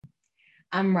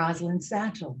I'm Rosalind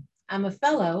Satchel. I'm a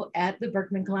fellow at the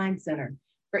Berkman Klein Center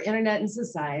for Internet and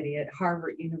Society at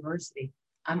Harvard University.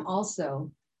 I'm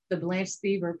also the Blanche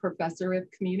Seaver Professor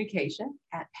of Communication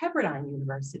at Pepperdine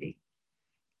University.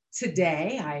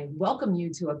 Today, I welcome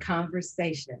you to a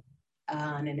conversation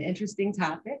on an interesting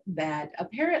topic that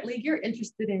apparently you're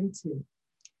interested in too.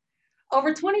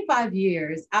 Over 25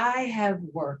 years, I have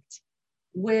worked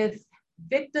with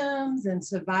victims and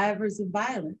survivors of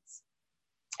violence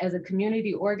as a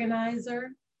community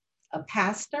organizer, a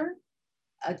pastor,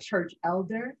 a church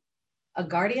elder, a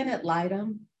guardian ad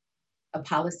litem, a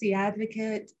policy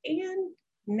advocate, and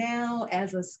now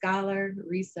as a scholar,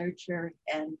 researcher,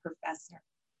 and professor.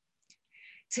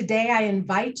 Today, I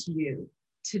invite you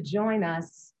to join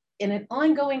us in an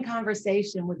ongoing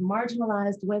conversation with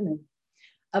marginalized women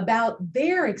about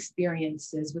their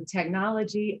experiences with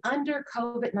technology under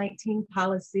COVID-19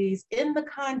 policies in the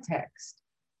context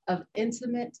of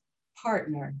intimate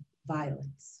partner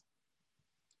violence.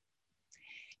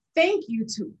 Thank you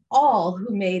to all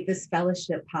who made this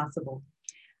fellowship possible.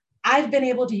 I've been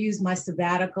able to use my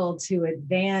sabbatical to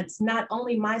advance not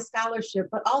only my scholarship,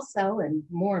 but also, and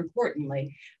more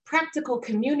importantly, practical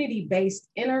community-based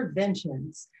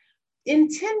interventions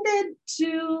intended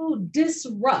to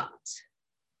disrupt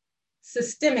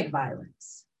systemic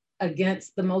violence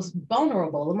against the most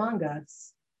vulnerable among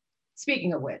us.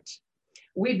 Speaking of which,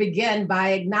 we begin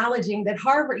by acknowledging that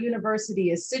Harvard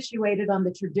University is situated on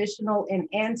the traditional and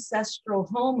ancestral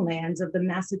homelands of the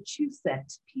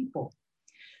Massachusetts people.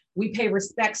 We pay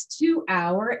respects to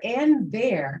our and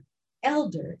their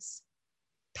elders,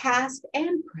 past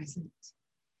and present.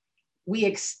 We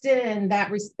extend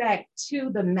that respect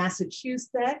to the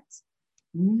Massachusetts,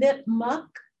 Nipmuc,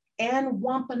 and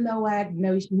Wampanoag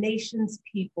Nations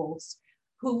peoples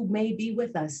who may be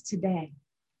with us today.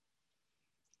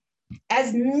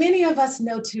 As many of us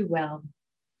know too well,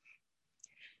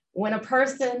 when a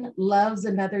person loves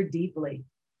another deeply,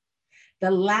 the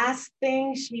last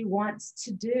thing she wants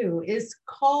to do is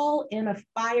call in a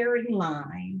firing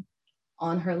line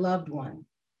on her loved one,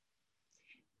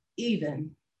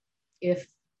 even if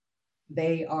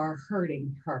they are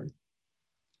hurting her.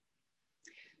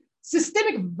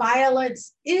 Systemic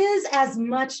violence is as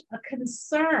much a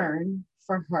concern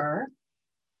for her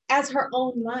as her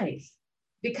own life,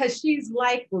 because she's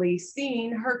likely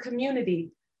seen her community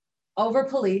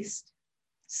over-policed,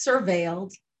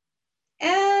 surveilled,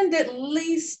 and at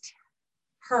least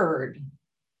heard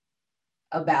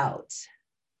about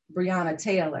Breonna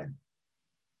Taylor,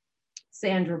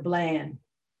 Sandra Bland,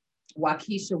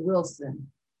 Waukesha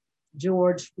Wilson,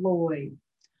 George Floyd,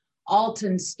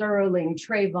 Alton Sterling,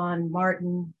 Trayvon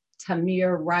Martin,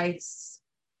 Tamir Rice,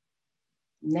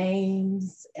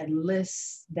 names and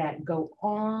lists that go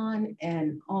on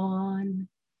and on.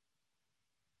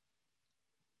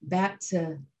 Back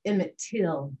to Emmett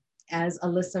Till, as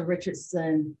Alyssa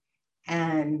Richardson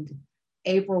and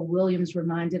April Williams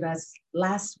reminded us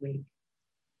last week.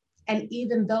 And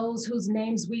even those whose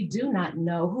names we do not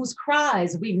know, whose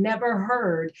cries we never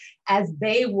heard as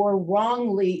they were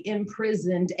wrongly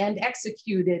imprisoned and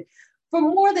executed for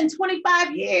more than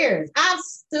 25 years. I've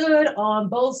stood on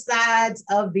both sides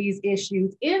of these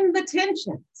issues in the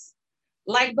tensions,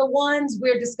 like the ones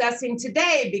we're discussing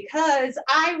today, because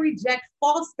I reject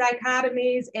false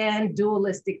dichotomies and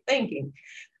dualistic thinking.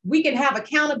 We can have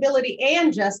accountability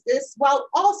and justice while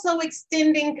also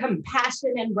extending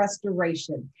compassion and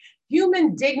restoration.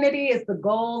 Human dignity is the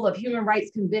goal of human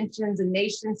rights conventions, and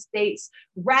nation states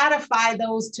ratify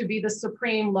those to be the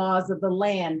supreme laws of the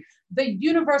land. The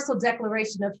Universal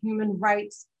Declaration of Human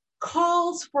Rights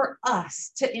calls for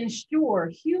us to ensure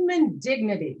human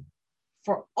dignity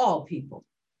for all people.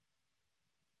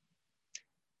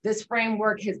 This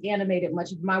framework has animated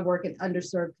much of my work in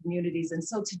underserved communities. And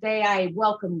so today I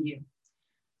welcome you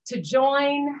to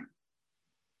join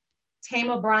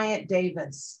Thema Bryant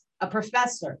Davis, a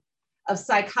professor of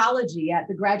psychology at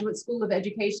the Graduate School of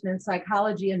Education and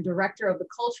Psychology and director of the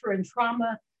Culture and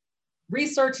Trauma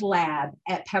Research Lab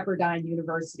at Pepperdine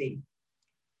University.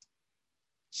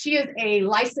 She is a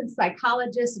licensed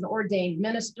psychologist and ordained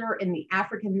minister in the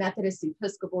African Methodist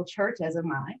Episcopal Church, as am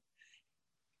I.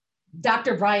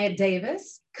 Dr. Bryant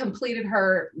Davis completed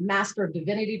her Master of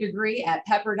Divinity degree at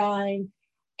Pepperdine,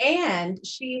 and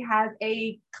she has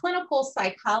a clinical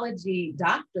psychology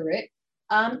doctorate,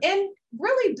 and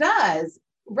really does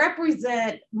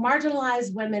represent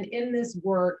marginalized women in this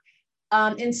work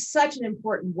in such an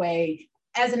important way,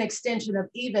 as an extension of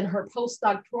even her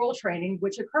postdoctoral training,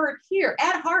 which occurred here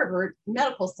at Harvard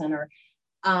Medical Center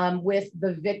with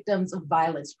the Victims of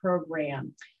Violence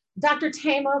program. Dr.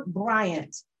 Thema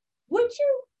Bryant, would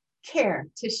you care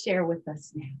to share with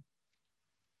us now?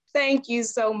 Thank you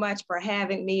so much for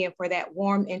having me and for that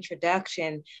warm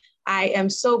introduction. I am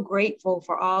so grateful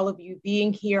for all of you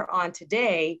being here on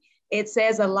today. It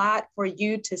says a lot for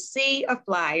you to see a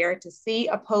flyer, to see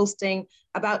a posting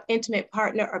about intimate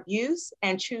partner abuse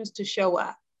and choose to show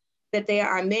up. That there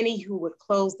are many who would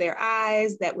close their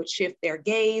eyes, that would shift their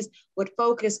gaze, would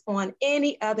focus on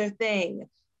any other thing.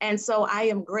 And so I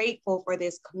am grateful for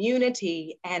this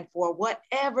community and for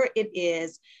whatever it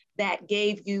is that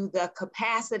gave you the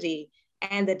capacity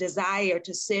and the desire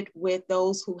to sit with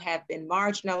those who have been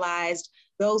marginalized,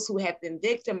 those who have been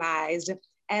victimized,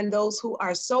 and those who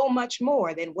are so much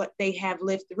more than what they have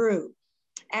lived through.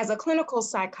 As a clinical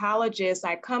psychologist,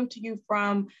 I come to you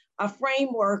from a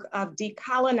framework of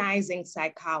decolonizing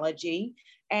psychology,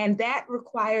 and that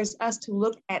requires us to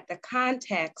look at the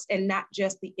context and not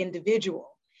just the individual.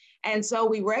 And so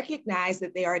we recognize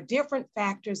that there are different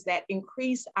factors that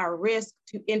increase our risk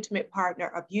to intimate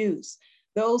partner abuse.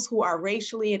 Those who are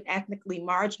racially and ethnically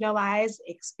marginalized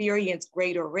experience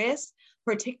greater risk,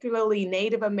 particularly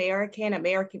Native American,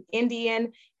 American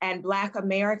Indian, and Black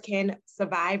American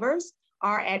survivors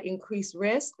are at increased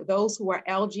risk. Those who are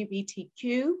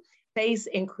LGBTQ face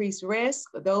increased risk.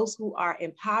 Those who are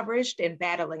impoverished and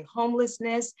battling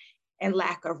homelessness and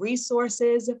lack of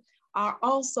resources are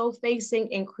also facing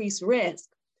increased risk.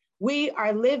 We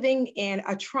are living in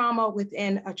a trauma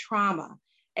within a trauma.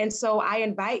 And so I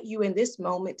invite you in this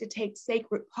moment to take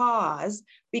sacred pause,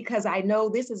 because I know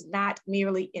this is not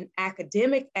merely an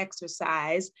academic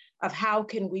exercise of how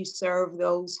can we serve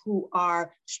those who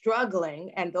are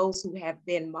struggling and those who have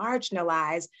been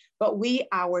marginalized, but we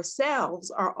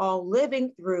ourselves are all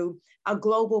living through a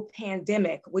global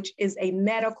pandemic, which is a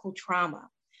medical trauma.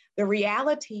 The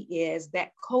reality is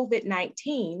that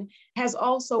COVID-19 has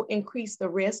also increased the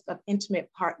risk of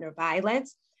intimate partner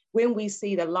violence when we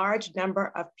see the large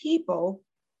number of people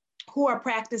who are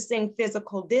practicing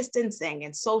physical distancing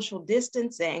and social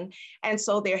distancing. And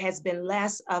so there has been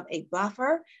less of a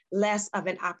buffer, less of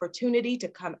an opportunity to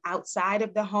come outside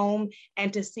of the home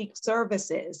and to seek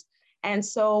services. And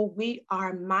so we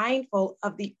are mindful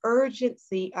of the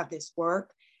urgency of this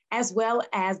work, as well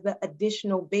as the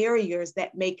additional barriers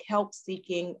that make help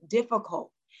seeking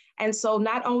difficult. And so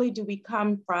not only do we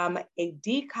come from a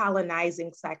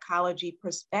decolonizing psychology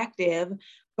perspective,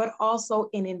 but also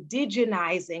an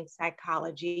indigenizing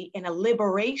psychology and a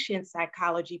liberation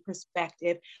psychology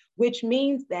perspective, which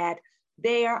means that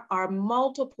there are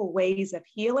multiple ways of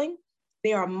healing.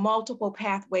 There are multiple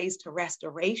pathways to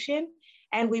restoration.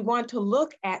 And we want to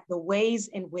look at the ways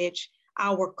in which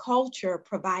our culture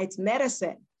provides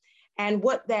medicine. And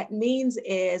what that means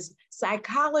is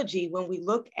psychology, when we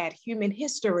look at human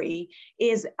history,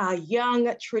 is a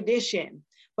young tradition.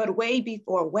 But way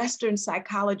before Western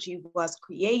psychology was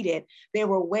created, there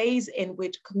were ways in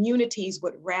which communities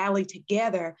would rally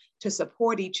together to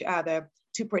support each other,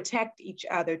 to protect each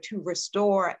other, to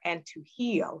restore and to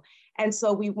heal. And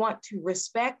so we want to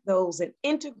respect those and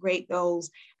integrate those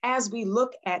as we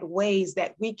look at ways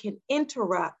that we can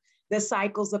interrupt the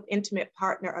cycles of intimate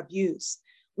partner abuse.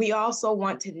 We also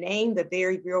want to name the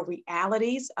very real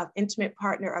realities of intimate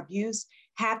partner abuse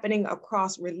happening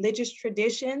across religious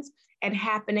traditions and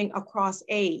happening across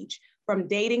age, from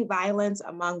dating violence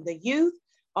among the youth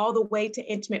all the way to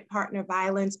intimate partner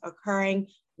violence occurring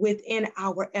within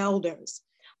our elders.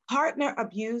 Partner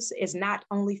abuse is not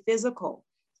only physical,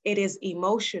 it is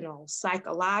emotional,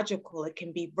 psychological, it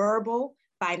can be verbal,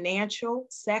 financial,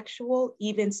 sexual,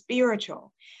 even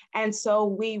spiritual. And so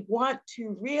we want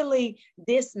to really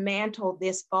dismantle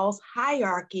this false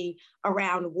hierarchy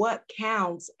around what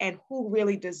counts and who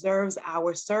really deserves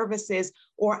our services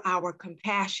or our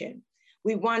compassion.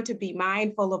 We want to be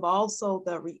mindful of also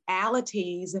the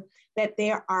realities that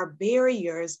there are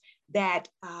barriers that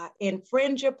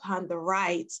infringe upon the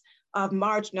rights of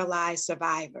marginalized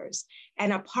survivors.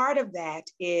 And a part of that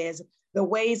is the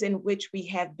ways in which we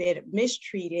have been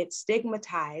mistreated,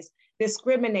 stigmatized,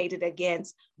 discriminated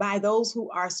against by those who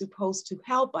are supposed to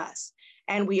help us.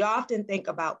 And we often think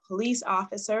about police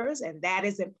officers, and that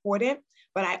is important,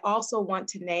 but I also want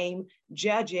to name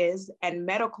judges and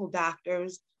medical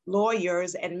doctors,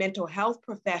 lawyers and mental health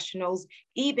professionals,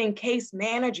 even case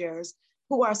managers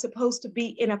who are supposed to be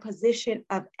in a position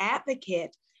of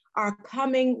advocate are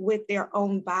coming with their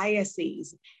own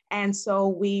biases. And so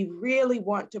we really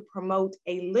want to promote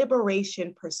a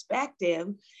liberation perspective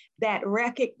that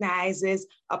recognizes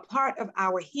a part of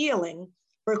our healing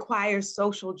requires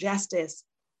social justice.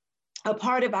 A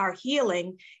part of our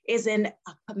healing is a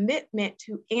commitment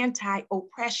to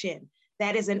anti-oppression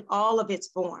that is in all of its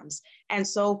forms. And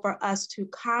so for us to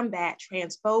combat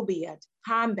transphobia,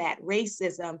 combat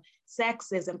racism,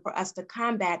 sexism, for us to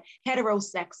combat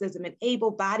heterosexism and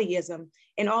able-bodyism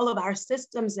in all of our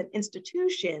systems and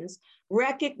institutions,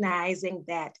 recognizing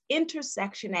that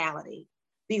intersectionality,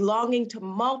 belonging to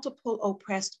multiple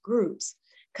oppressed groups,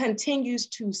 continues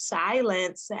to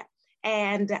silence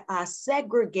and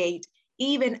segregate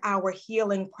even our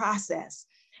healing process.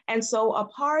 And so a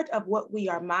part of what we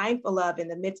are mindful of in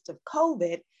the midst of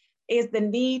COVID is the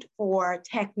need for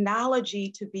technology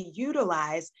to be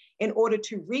utilized in order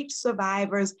to reach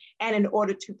survivors and in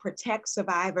order to protect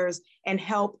survivors and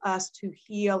help us to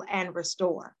heal and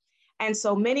restore. And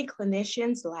so many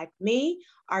clinicians like me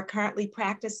are currently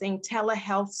practicing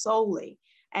telehealth solely.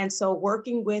 And so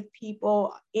working with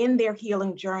people in their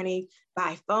healing journey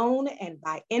by phone and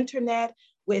by internet,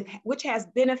 which has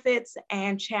benefits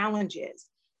and challenges.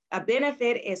 A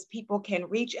benefit is people can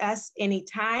reach us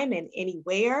anytime and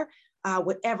anywhere,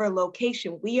 whatever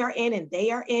location we are in and they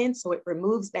are in, so it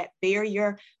removes that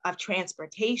barrier of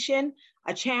transportation.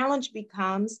 A challenge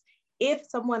becomes if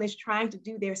someone is trying to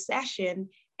do their session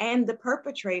and the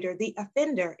perpetrator, the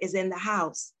offender, is in the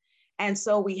house. And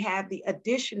so we have the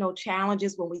additional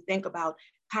challenges when we think about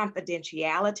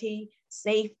confidentiality,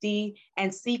 safety,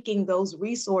 and seeking those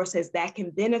resources that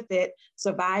can benefit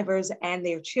survivors and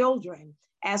their children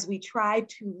as we try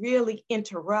to really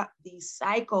interrupt these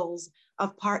cycles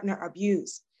of partner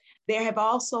abuse. There have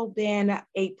also been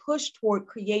a push toward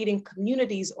creating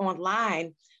communities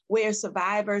online where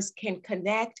survivors can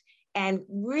connect and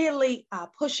really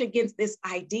push against this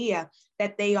idea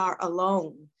that they are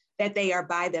alone, that they are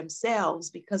by themselves,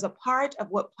 because a part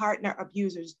of what partner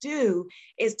abusers do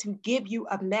is to give you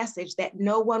a message that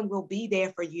no one will be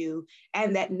there for you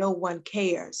and that no one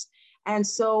cares. And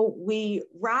so we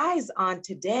rise on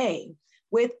today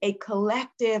with a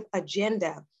collective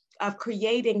agenda of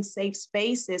creating safe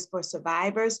spaces for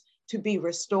survivors to be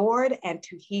restored and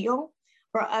to heal,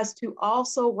 for us to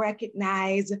also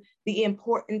recognize the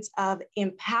importance of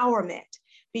empowerment,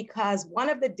 because one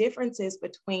of the differences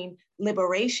between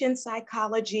liberation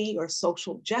psychology or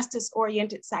social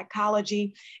justice-oriented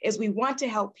psychology is we want to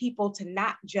help people to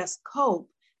not just cope,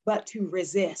 but to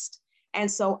resist. And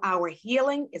so our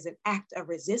healing is an act of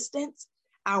resistance.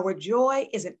 Our joy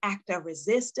is an act of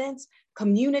resistance.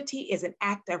 Community is an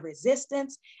act of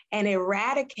resistance, and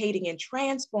eradicating and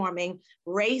transforming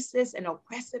racist and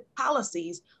oppressive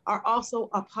policies are also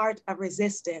a part of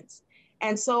resistance.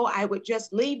 And so I would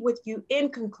just leave with you in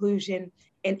conclusion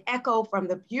an echo from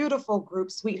the beautiful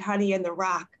group Sweet Honey in the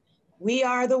Rock. We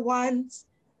are the ones,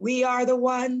 we are the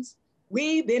ones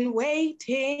we've been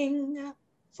waiting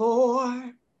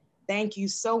for. Thank you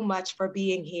so much for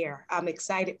being here. I'm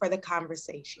excited for the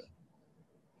conversation.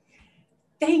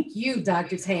 Thank you,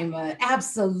 Dr. Thema.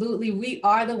 Absolutely. We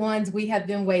are the ones we have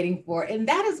been waiting for. And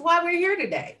that is why we're here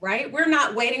today, right? We're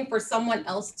not waiting for someone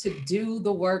else to do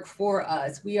the work for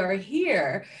us. We are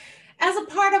here as a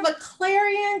part of a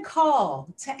clarion call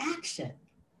to action.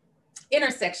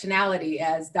 Intersectionality,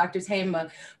 as Dr.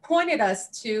 Thema pointed us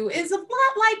to, is a lot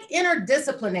like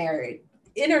interdisciplinarity.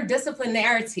 It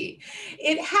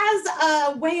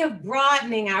has a way of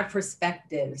broadening our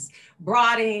perspectives,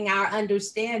 broadening our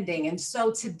understanding. And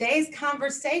so today's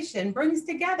conversation brings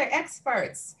together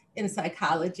experts in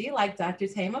psychology like Dr.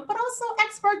 Thema, but also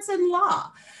experts in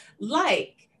law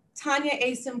like Tanya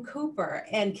Asim Cooper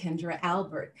and Kendra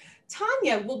Albert.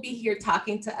 Tanya will be here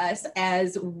talking to us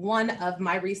as one of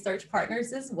my research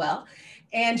partners as well.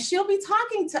 And she'll be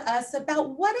talking to us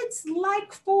about what it's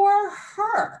like for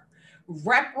her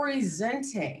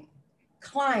representing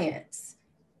clients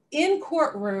in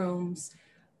courtrooms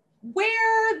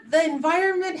where the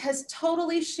environment has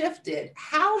totally shifted.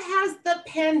 How has the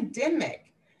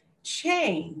pandemic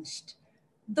changed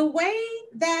the way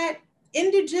that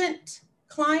indigent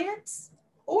clients,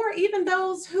 or even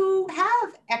those who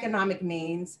have economic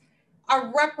means,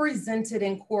 are represented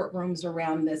in courtrooms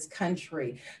around this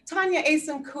country? Tanya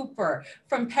Asim Cooper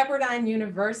from Pepperdine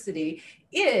University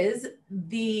is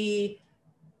the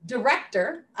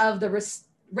director of the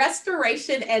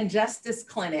Restoration and Justice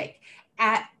Clinic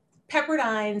at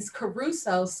Pepperdine's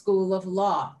Caruso School of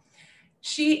Law.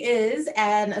 She is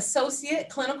an associate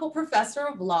clinical professor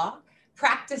of law,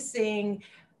 practicing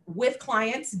with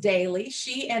clients daily.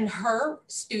 She and her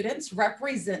students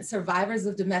represent survivors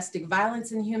of domestic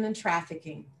violence and human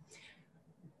trafficking.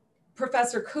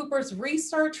 Professor Cooper's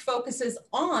research focuses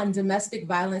on domestic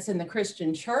violence in the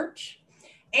Christian church,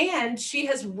 and she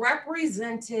has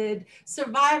represented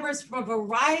survivors from a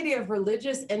variety of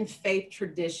religious and faith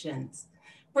traditions.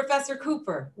 Professor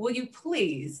Cooper, will you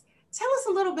please Tell us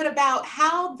a little bit about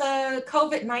how the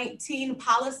COVID-19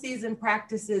 policies and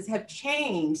practices have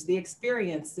changed the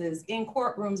experiences in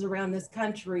courtrooms around this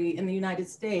country in the United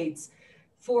States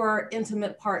for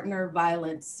intimate partner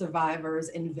violence survivors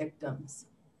and victims.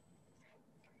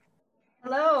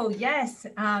 Hello, yes,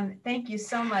 thank you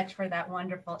so much for that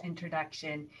wonderful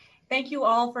introduction. Thank you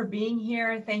all for being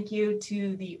here. Thank you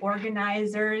to the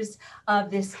organizers of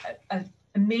this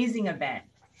amazing event.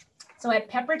 So at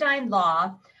Pepperdine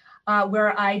Law,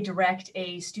 where I direct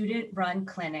a student-run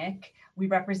clinic, we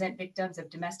represent victims of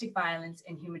domestic violence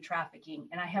and human trafficking.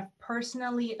 And I have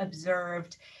personally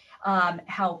observed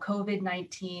how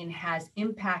COVID-19 has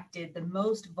impacted the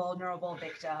most vulnerable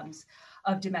victims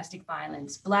of domestic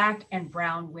violence, Black and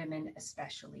brown women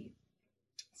especially.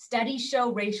 Studies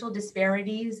show racial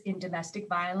disparities in domestic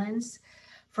violence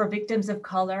for victims of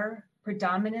color,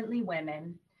 predominantly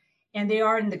women, and they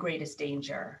are in the greatest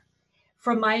danger.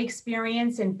 From my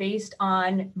experience and based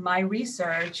on my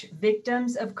research,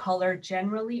 victims of color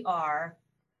generally are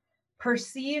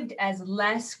perceived as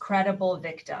less credible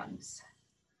victims,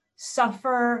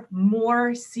 suffer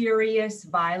more serious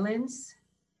violence,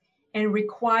 and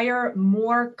require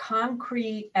more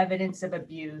concrete evidence of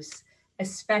abuse,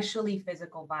 especially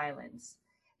physical violence.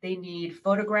 They need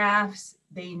photographs,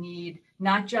 they need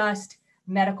not just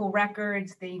medical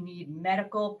records, they need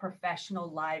medical professional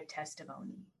live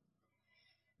testimony.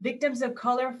 Victims of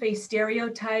color face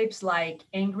stereotypes like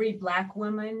angry Black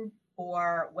women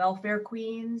or welfare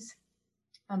queens,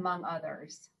 among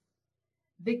others.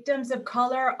 Victims of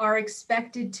color are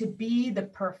expected to be the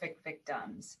perfect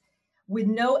victims, with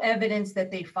no evidence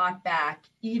that they fought back,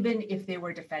 even if they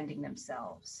were defending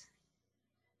themselves.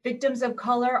 Victims of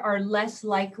color are less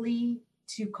likely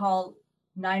to call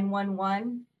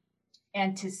 911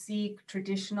 and to seek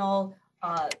traditional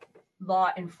law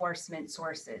enforcement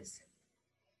sources.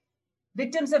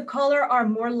 Victims of color are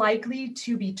more likely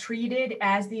to be treated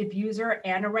as the abuser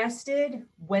and arrested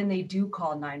when they do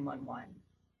call 911.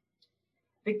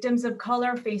 Victims of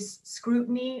color face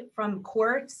scrutiny from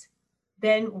courts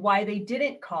than why they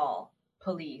didn't call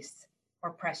police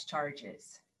or press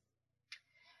charges.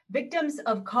 Victims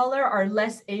of color are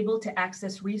less able to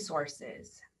access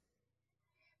resources.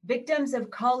 Victims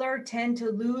of color tend to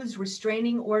lose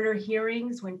restraining order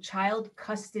hearings when child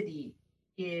custody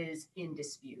is in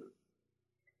dispute.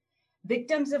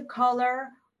 Victims of color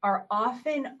are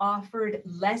often offered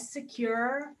less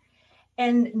secure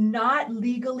and not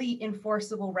legally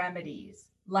enforceable remedies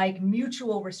like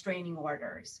mutual restraining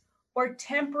orders or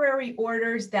temporary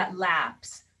orders that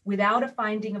lapse without a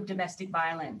finding of domestic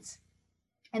violence.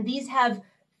 And these have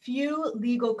few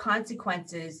legal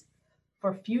consequences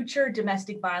for future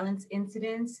domestic violence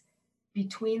incidents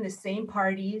between the same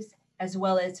parties, as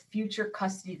well as future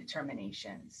custody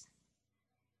determinations.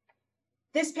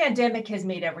 This pandemic has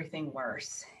made everything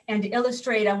worse. And to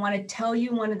illustrate, I want to tell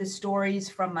you one of the stories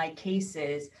from my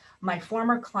cases, my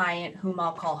former client, whom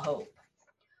I'll call Hope.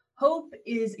 Hope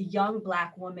is a young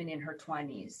Black woman in her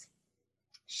 20s.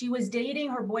 She was dating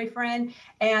her boyfriend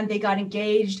and they got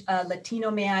engaged, a Latino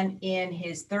man in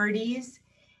his 30s,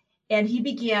 and he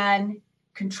began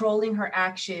controlling her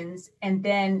actions and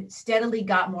then steadily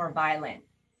got more violent.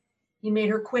 He made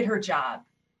her quit her job,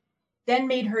 then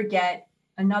made her get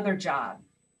another job,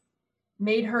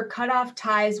 made her cut off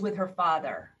ties with her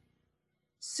father,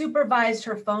 supervised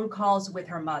her phone calls with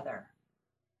her mother,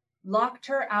 locked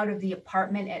her out of the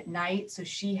apartment at night so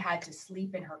she had to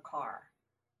sleep in her car,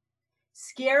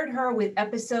 scared her with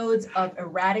episodes of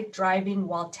erratic driving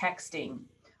while texting,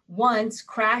 once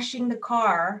crashing the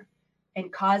car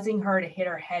and causing her to hit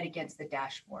her head against the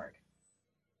dashboard,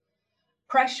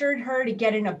 pressured her to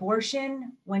get an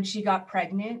abortion when she got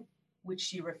pregnant, which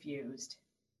she refused,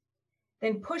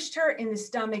 then pushed her in the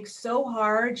stomach so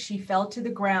hard she fell to the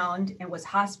ground and was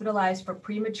hospitalized for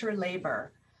premature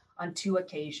labor on 2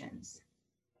 occasions.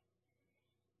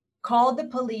 Called the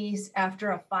police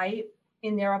after a fight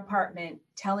in their apartment,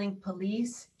 telling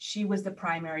police she was the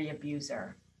primary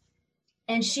abuser.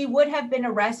 And she would have been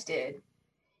arrested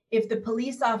if the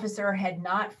police officer had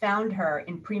not found her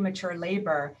in premature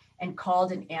labor and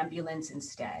called an ambulance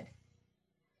instead.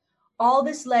 All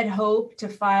this led Hope to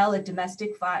file a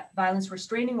domestic violence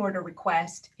restraining order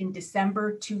request in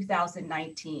December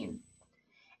 2019.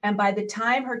 And by the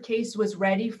time her case was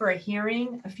ready for a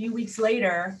hearing a few weeks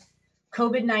later,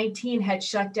 COVID-19 had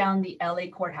shut down the LA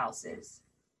courthouses.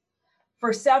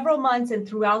 For several months and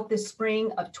throughout the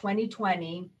spring of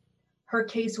 2020, her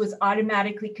case was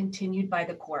automatically continued by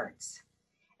the courts.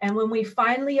 And when we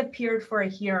finally appeared for a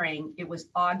hearing, it was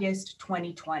August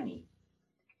 2020.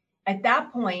 At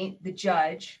that point, the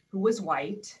judge, who was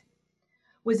white,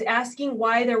 was asking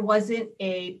why there wasn't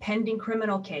a pending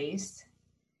criminal case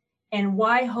and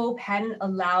why Hope hadn't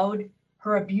allowed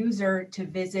her abuser to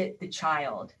visit the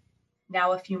child,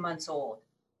 now a few months old,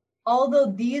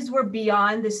 although these were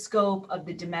beyond the scope of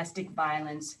the domestic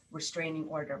violence restraining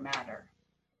order matter.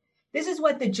 This is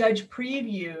what the judge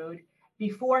previewed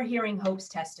before hearing Hope's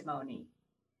testimony,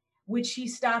 which she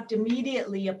stopped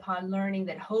immediately upon learning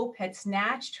that Hope had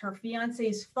snatched her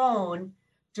fiance's phone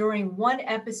during one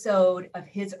episode of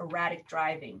his erratic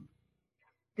driving.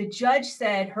 The judge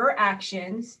said her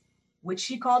actions, which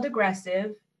she called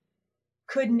aggressive,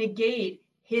 could negate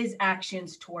his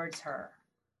actions towards her.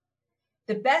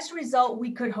 The best result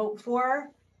we could hope for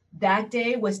that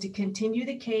day was to continue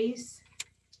the case,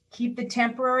 keep the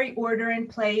temporary order in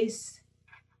place,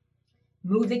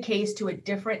 move the case to a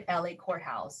different LA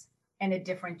courthouse and a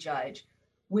different judge,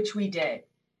 which we did.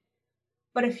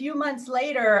 But a few months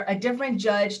later, a different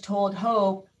judge told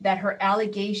Hope that her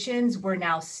allegations were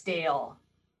now stale,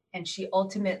 and she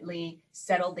ultimately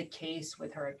settled the case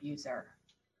with her abuser.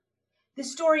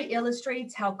 This story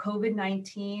illustrates how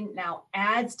COVID-19 now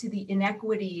adds to the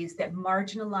inequities that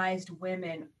marginalized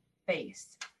women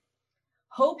face.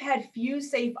 Hope had few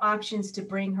safe options to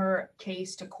bring her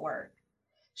case to court.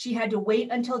 She had to wait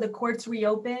until the courts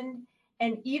reopened,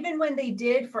 and even when they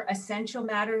did for essential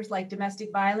matters like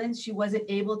domestic violence, she wasn't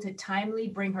able to timely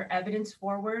bring her evidence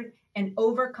forward and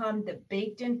overcome the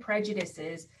baked-in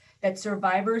prejudices that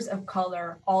survivors of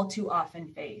color all too often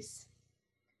face.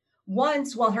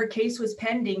 Once, while her case was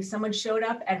pending, someone showed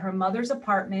up at her mother's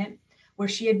apartment where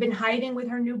she had been hiding with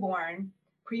her newborn,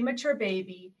 premature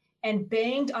baby, and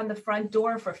banged on the front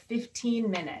door for 15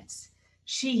 minutes.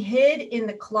 She hid in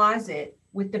the closet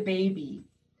with the baby,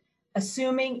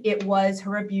 assuming it was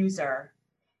her abuser.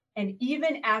 And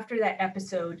even after that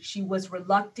episode, she was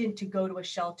reluctant to go to a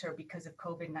shelter because of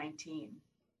COVID-19.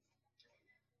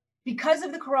 Because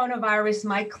of the coronavirus,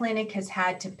 my clinic has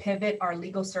had to pivot our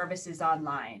legal services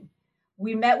online.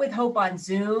 We met with Hope on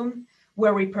Zoom,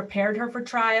 where we prepared her for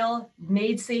trial,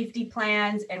 made safety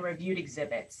plans, and reviewed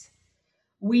exhibits.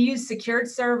 We used secured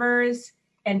servers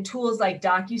and tools like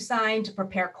DocuSign to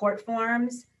prepare court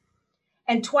forms.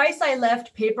 And twice I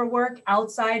left paperwork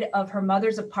outside of her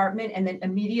mother's apartment and then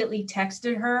immediately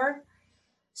texted her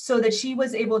so that she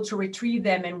was able to retrieve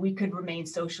them and we could remain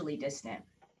socially distant.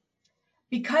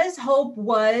 Because Hope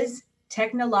was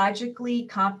technologically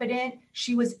competent,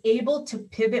 she was able to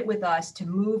pivot with us to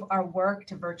move our work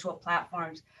to virtual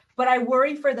platforms. But I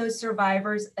worry for those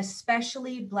survivors,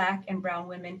 especially Black and Brown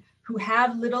women who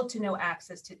have little to no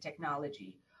access to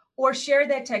technology or share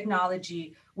that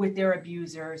technology with their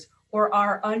abusers or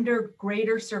are under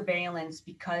greater surveillance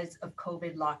because of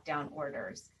COVID lockdown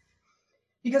orders.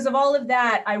 Because of all of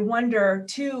that, I wonder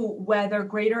too whether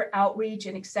greater outreach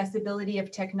and accessibility of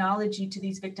technology to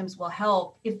these victims will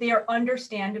help if they are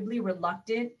understandably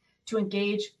reluctant to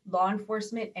engage law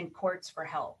enforcement and courts for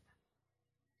help.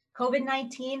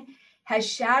 COVID-19 has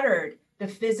shattered the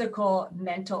physical,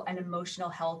 mental, and emotional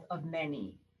health of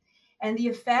many. And the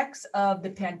effects of the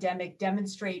pandemic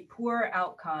demonstrate poor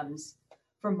outcomes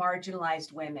for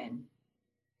marginalized women.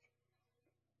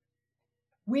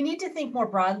 We need to think more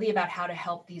broadly about how to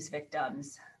help these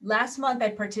victims. Last month, I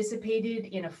participated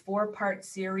in a 4-part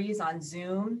series on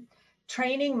Zoom,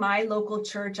 training my local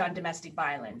church on domestic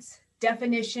violence,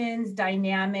 definitions,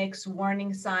 dynamics,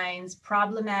 warning signs,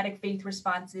 problematic faith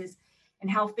responses, and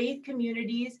how faith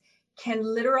communities can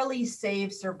literally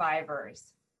save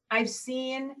survivors. I've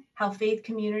seen how faith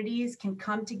communities can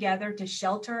come together to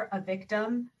shelter a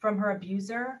victim from her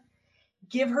abuser,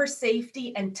 give her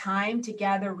safety and time to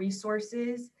gather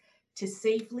resources to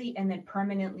safely and then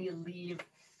permanently leave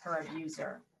her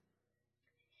abuser.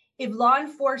 If law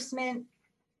enforcement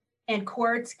and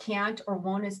courts can't or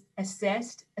won't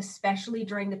assist, especially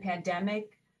during the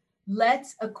pandemic,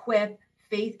 let's equip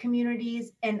faith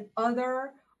communities and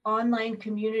other online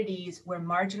communities where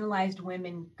marginalized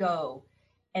women go,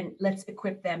 and let's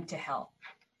equip them to help.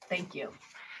 Thank you.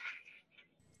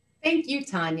 Thank you,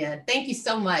 Tanya. Thank you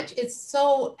so much. It's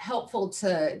so helpful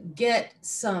to get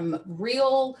some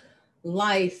real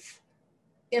life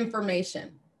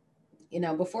information,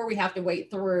 before we have to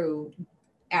wait through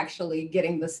actually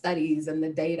getting the studies and the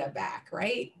data back,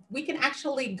 right? We can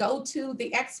actually go to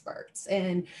the experts.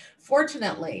 And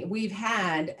fortunately, we've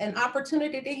had an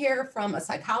opportunity to hear from a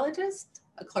psychologist,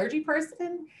 a clergy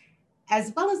person,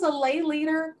 as well as a lay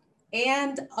leader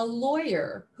and a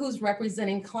lawyer who's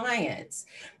representing clients.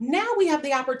 Now we have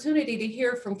the opportunity to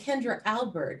hear from Kendra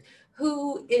Albert,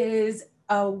 who is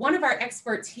one of our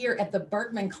experts here at the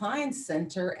Berkman Klein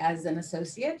Center as an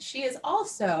associate. She is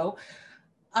also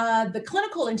the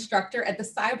clinical instructor at the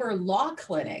Cyber Law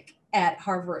Clinic at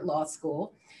Harvard Law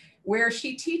School, where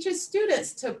she teaches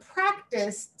students to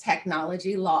practice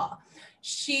technology law.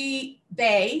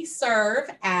 They serve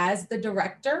as the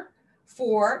director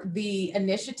for the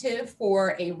Initiative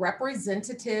for a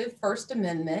Representative First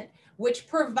Amendment, which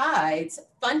provides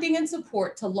funding and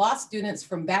support to law students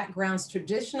from backgrounds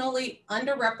traditionally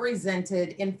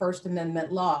underrepresented in First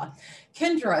Amendment law.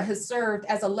 Kendra has served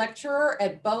as a lecturer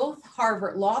at both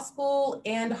Harvard Law School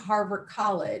and Harvard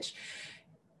College.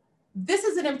 This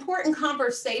is an important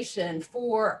conversation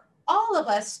for all of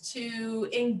us to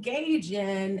engage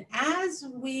in as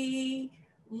we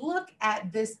look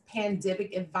at this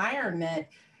pandemic environment,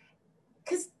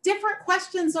 because different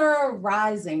questions are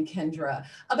arising, Kendra,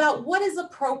 about what is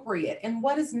appropriate and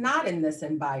what is not in this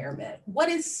environment, what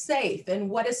is safe and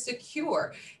what is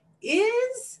secure.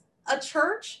 Is a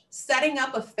church setting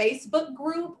up a Facebook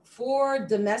group for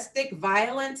domestic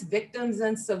violence victims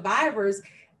and survivors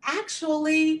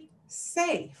actually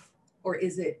safe, or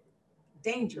is it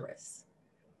dangerous?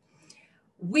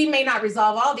 We may not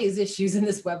resolve all these issues in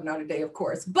this webinar today, of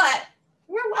course, but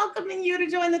we're welcoming you to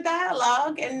join the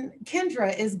dialogue, and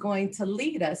Kendra is going to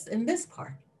lead us in this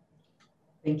part.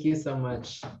 Thank you so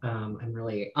much. I'm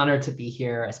really honored to be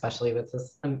here, especially with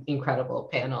this incredible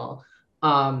panel.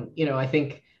 I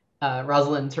think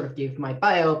Rosalind sort of gave my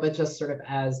bio, but just sort of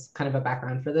as kind of a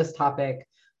background for this topic,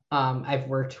 I've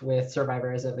worked with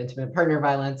survivors of intimate partner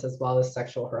violence, as well as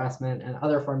sexual harassment and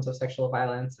other forms of sexual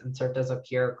violence, and served as a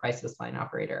peer crisis line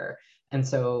operator. And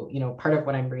so, part of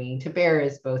what I'm bringing to bear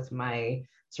is both my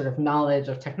sort of knowledge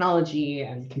of technology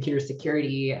and computer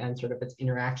security and sort of its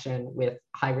interaction with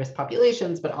high-risk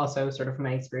populations, but also sort of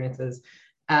my experiences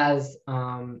as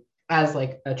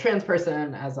like a trans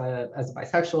person, as a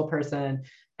bisexual person,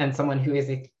 and someone who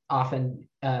is often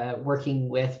working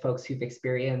with folks who've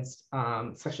experienced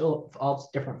all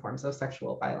different forms of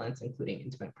sexual violence, including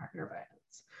intimate partner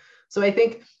violence. So I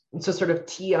think to sort of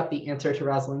tee up the answer to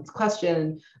Rosalind's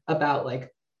question about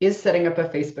like, is setting up a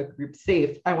Facebook group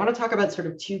safe? I want to talk about sort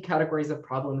of two categories of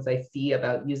problems I see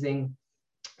about using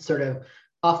sort of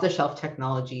off-the-shelf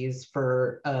technologies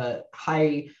for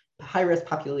high-risk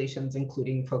populations,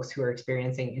 including folks who are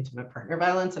experiencing intimate partner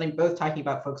violence. And I'm both talking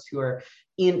about folks who are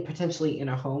potentially in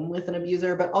a home with an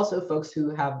abuser, but also folks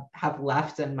who have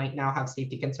left and might now have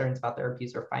safety concerns about their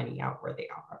abuser finding out where they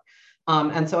are.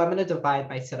 And so I'm going to divide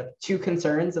my set of two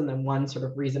concerns and then one sort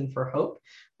of reason for hope.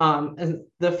 And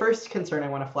the first concern I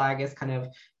want to flag is kind of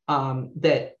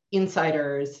that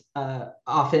insiders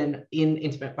often in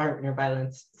intimate partner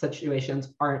violence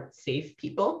situations aren't safe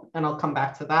people, and I'll come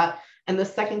back to that. And the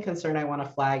second concern I want to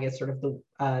flag is sort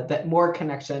of that more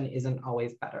connection isn't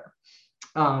always better.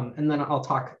 And then I'll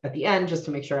talk at the end just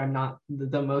to make sure I'm not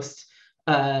the most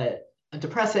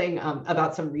depressing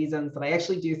about some reasons that I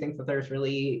actually do think that there's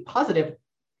really positive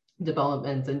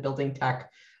developments in building tech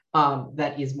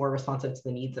that is more responsive to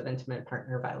the needs of intimate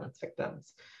partner violence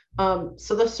victims.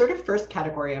 So the sort of first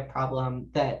category of problem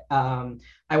that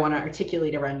I want to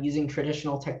articulate around using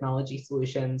traditional technology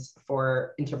solutions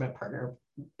for intimate partner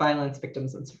violence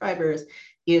victims and survivors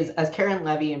is, as Karen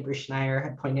Levy and Bruce Schneier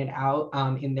had pointed out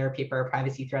in their paper,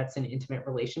 Privacy Threats in Intimate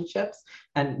Relationships,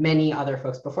 and many other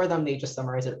folks before them, they just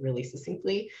summarize it really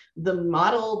succinctly. The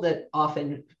model that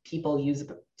often people use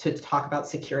to talk about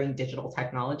securing digital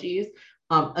technologies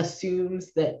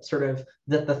assumes that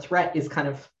that the threat is kind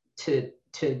of, to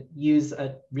use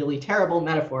a really terrible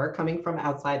metaphor, coming from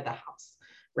outside the house,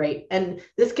 right? And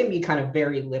this can be kind of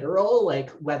very literal, like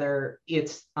whether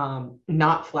it's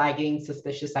not flagging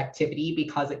suspicious activity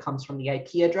because it comes from the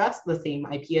IP address, the same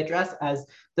IP address as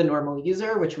the normal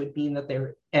user, which would mean that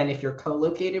and if you're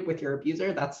co-located with your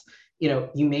abuser, that's, you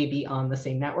may be on the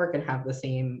same network and have the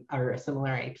same or a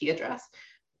similar IP address.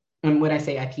 And when I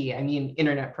say IP, I mean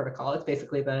internet protocol. It's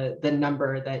basically the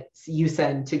number that you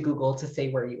send to Google to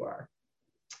say where you are,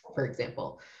 for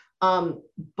example.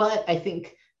 But I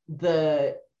think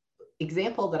the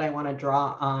example that I want to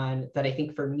draw on that I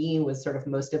think for me was sort of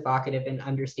most evocative in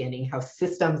understanding how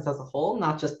systems as a whole,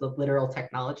 not just the literal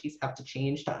technologies, have to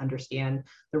change to understand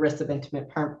the risks of intimate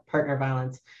partner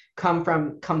violence,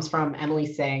 comes from Emily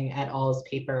Tseng et al.'s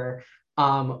paper,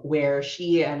 where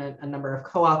she and a number of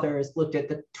co-authors looked at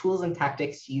the tools and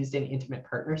tactics used in intimate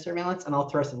partner surveillance, and I'll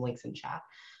throw some links in chat.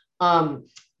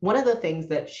 One of the things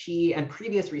that she and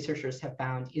previous researchers have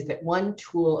found is that one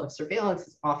tool of surveillance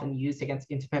is often used against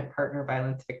intimate partner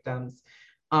violence victims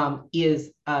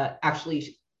is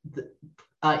actually the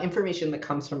information that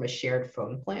comes from a shared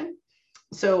phone plan.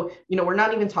 So, we're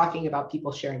not even talking about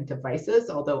people sharing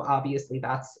devices, although obviously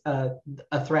that's a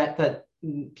threat that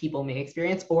people may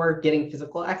experience, or getting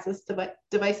physical access to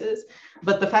devices.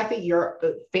 But the fact that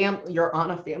you're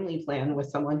on a family plan with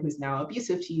someone who's now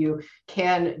abusive to you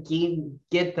can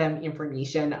give them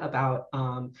information about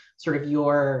sort of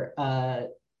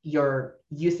your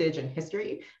usage and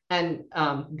history. And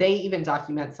they even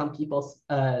document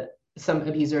some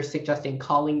abusers suggesting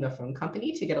calling the phone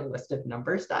company to get a list of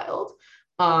numbers dialed,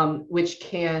 which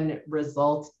can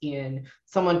result in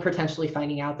someone potentially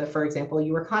finding out that, for example,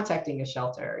 you were contacting a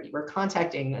shelter, you were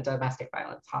contacting a domestic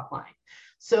violence hotline.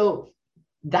 So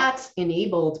that's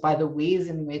enabled by the ways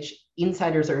in which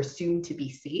insiders are assumed to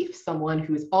be safe. Someone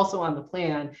who is also on the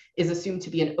plan is assumed to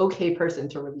be an okay person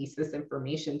to release this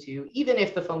information to, even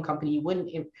if the phone company wouldn't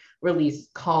release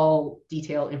call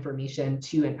detail information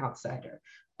to an outsider.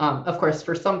 Of course,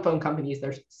 for some phone companies,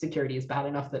 their security is bad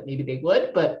enough that maybe they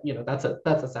would, but that's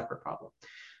a separate problem.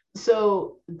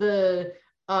 So the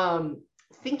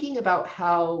thinking about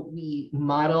how we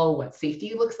model what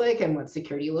safety looks like and what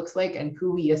security looks like and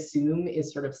who we assume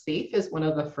is sort of safe is one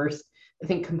of the first, I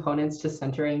think, components to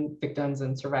centering victims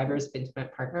and survivors of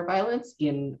intimate partner violence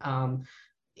in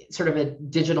sort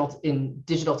of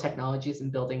digital technologies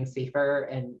and building safer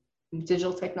and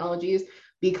digital technologies,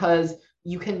 because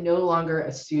you can no longer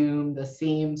assume the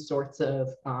same sorts of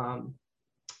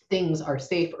things are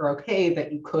safe or okay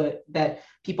that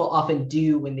people often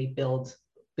do when they build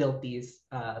these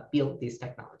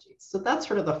technologies. So that's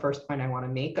sort of the first point I want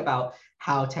to make about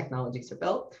how technologies are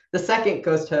built. The second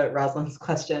goes to Rosalind's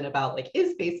question about, like,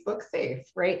 is Facebook safe,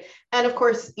 right? And of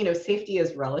course, safety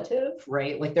is relative,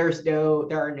 right? Like there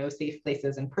are no safe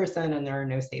places in person and there are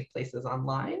no safe places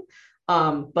online.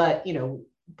 But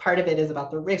part of it is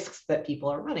about the risks that people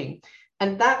are running.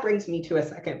 And that brings me to a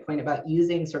second point about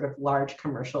using sort of large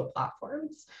commercial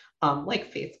platforms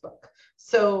like Facebook.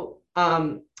 So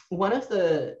one of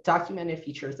the documented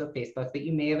features of Facebook that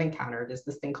you may have encountered is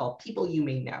this thing called People You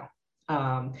May Know.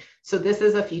 So this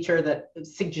is a feature that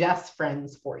suggests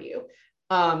friends for you.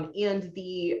 And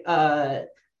it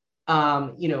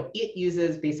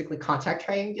uses basically contact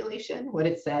triangulation. What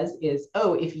it says is,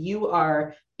 oh, if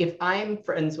I'm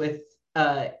friends with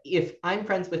A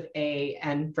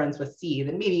and friends with C,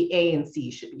 then maybe A and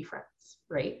C should be friends,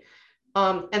 right?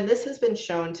 And this has been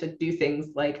shown to do things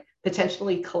like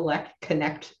potentially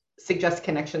suggest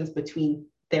connections between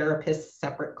therapists'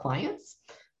 separate clients,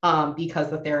 because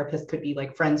the therapist could be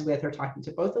like friends with or talking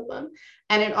to both of them.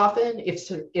 And it often,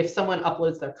 if someone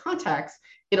uploads their contacts,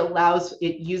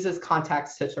 it uses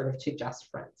contacts to sort of suggest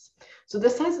friends. So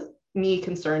this has me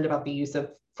concerned about the use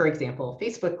of, for example,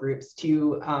 Facebook groups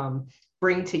to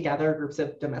bring together groups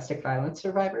of domestic violence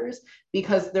survivors,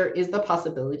 because there is the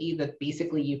possibility that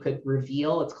basically you could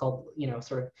reveal, it's called,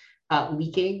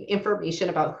 leaking information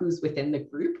about who's within the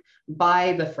group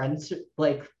by the friends,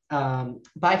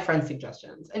 by friend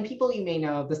suggestions. And People You May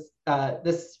Know,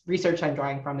 this research I'm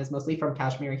drawing from is mostly from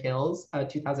Kashmir Hills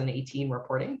 2018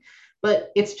 reporting.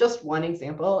 But it's just one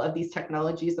example of these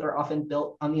technologies that are often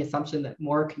built on the assumption that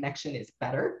more connection is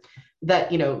better,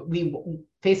 that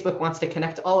Facebook wants to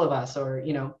connect all of us, or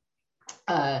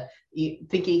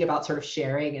thinking about sort of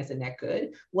sharing as a net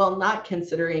good, while not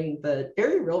considering the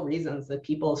very real reasons that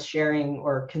people's sharing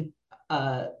or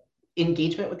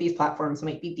engagement with these platforms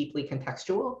might be deeply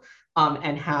contextual,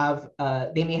 and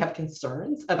they may have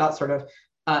concerns about sort of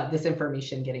this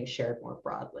information getting shared more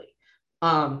broadly.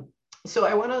 So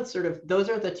I want to those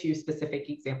are the two specific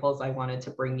examples I wanted to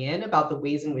bring in about the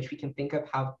ways in which we can think of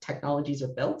how technologies are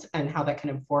built and how that can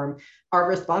inform our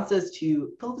responses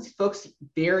to folks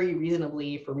very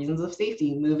reasonably, for reasons of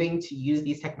safety, moving to use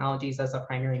these technologies as a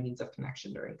primary means of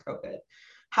connection during COVID.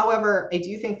 However, I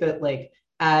do think that,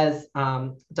 as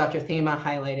Dr. Thema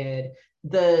highlighted,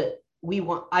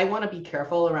 I want to be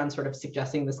careful around sort of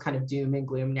suggesting this kind of doom and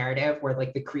gloom narrative where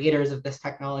the creators of this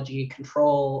technology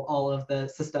control all of the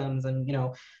systems and,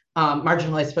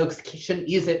 marginalized folks shouldn't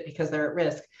use it because they're at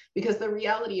risk. Because the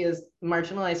reality is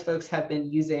marginalized folks have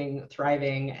been using,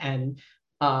 thriving, and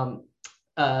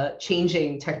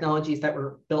changing technologies that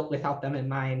were built without them in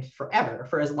mind forever,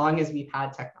 for as long as we've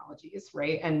had technologies,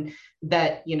 right? And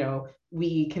that,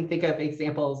 we can think of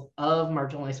examples of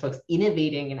marginalized folks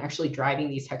innovating and actually driving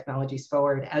these technologies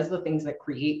forward as the things that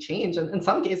create change, and in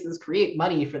some cases create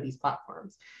money for these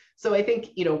platforms. So I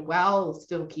think, while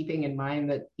still keeping in mind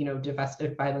that,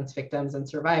 domestic violence victims and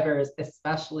survivors,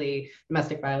 especially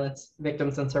domestic violence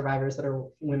victims and survivors that are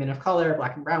women of color,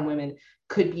 Black and Brown women,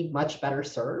 could be much better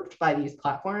served by these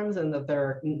platforms, and that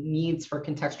their needs for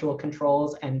contextual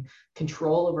controls and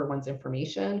control over one's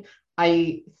information,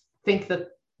 I think that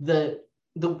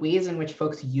the ways in which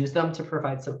folks use them to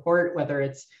provide support, whether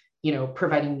it's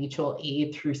providing mutual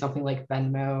aid through something like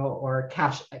Venmo or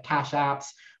cash apps,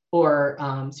 or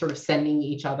sort of sending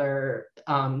each other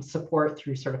support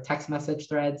through sort of text message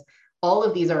threads. All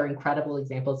of these are incredible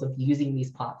examples of using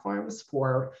these platforms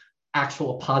for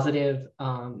actual positive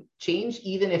change,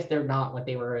 even if they're not what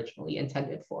they were originally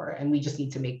intended for. And we just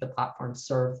need to make the platform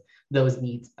serve those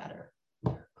needs better.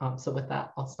 So with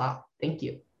that, I'll stop. Thank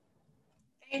you.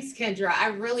 Thanks, Kendra. I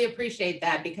really appreciate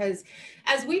that, because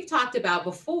as we've talked about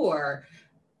before,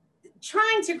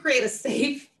 trying to create a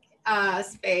safe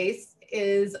space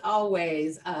is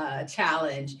always a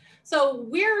challenge. So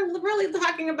we're really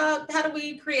talking about how do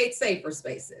we create safer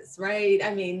spaces, right?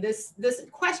 I mean, this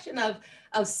question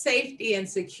of safety and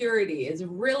security is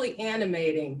really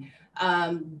animating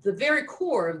the very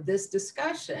core of this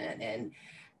discussion. And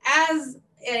as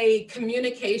a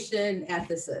communication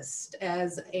ethicist,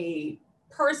 as a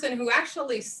person who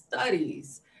actually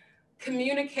studies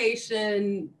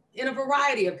communication in a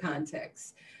variety of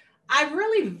contexts, I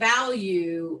really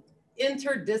value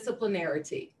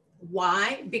interdisciplinarity.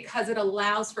 Why? Because it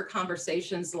allows for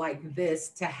conversations like this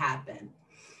to happen.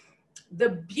 The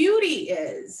beauty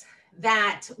is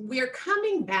that we're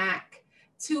coming back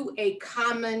to a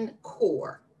common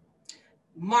core: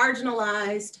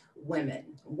 marginalized women,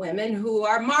 women who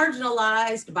are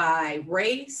marginalized by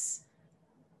race,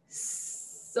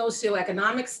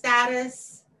 socioeconomic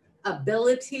status,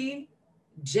 ability,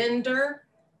 gender,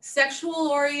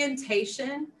 sexual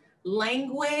orientation,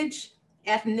 language,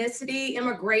 ethnicity,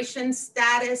 immigration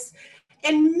status,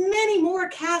 and many more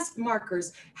caste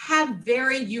markers have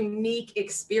very unique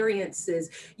experiences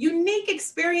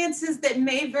that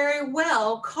may very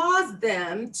well cause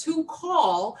them to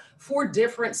call for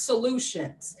different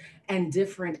solutions and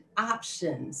different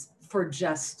options for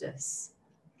justice.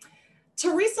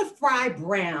 Teresa Fry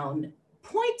Brown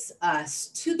points us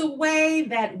to the way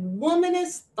that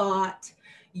womanist thought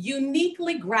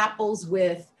uniquely grapples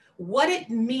with what it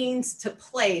means to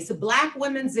place Black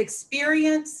women's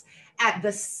experience at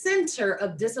the center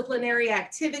of disciplinary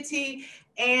activity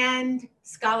and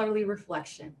scholarly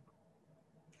reflection.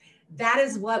 That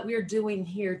is what we're doing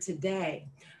here today.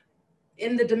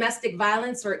 In the domestic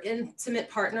violence or intimate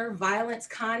partner violence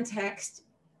context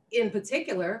in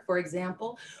particular, for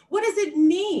example, what does it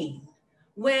mean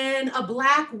when a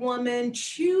Black woman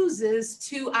chooses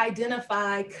to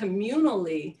identify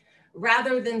communally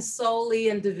rather than solely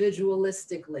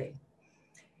individualistically?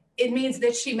 It means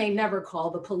that she may never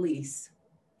call the police.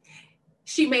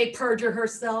 She may perjure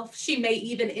herself. She may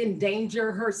even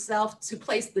endanger herself to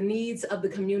place the needs of the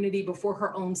community before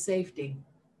her own safety.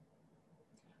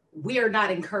 We are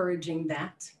not encouraging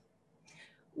that.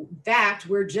 In fact,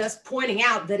 we're just pointing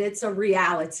out that it's a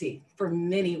reality for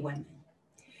many women.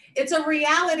 It's a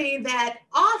reality that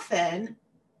often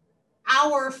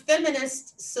our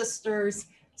feminist sisters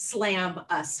slam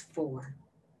us for.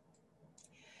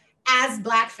 As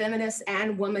Black feminists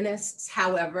and womanists,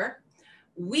 however,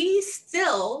 we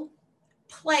still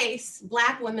place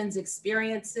Black women's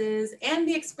experiences and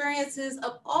the experiences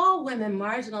of all women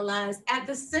marginalized at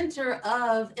the center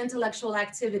of intellectual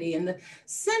activity and the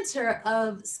center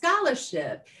of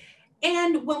scholarship.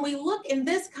 And when we look in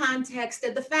this context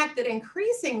at the fact that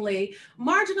increasingly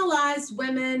marginalized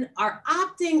women are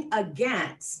opting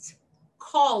against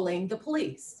calling the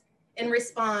police in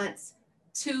response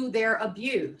to their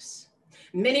abuse.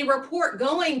 Many report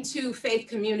going to faith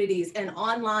communities and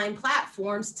online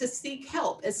platforms to seek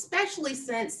help, especially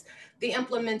since the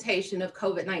implementation of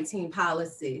COVID-19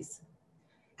 policies.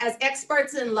 As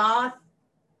experts in law,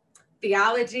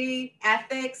 theology,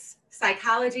 ethics,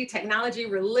 psychology, technology,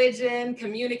 religion,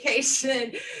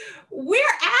 communication,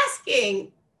 we're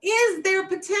asking, is there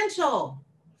potential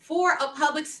for a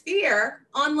public sphere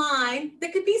online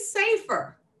that could be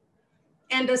safer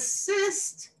and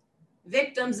assist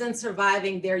victims in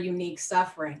surviving their unique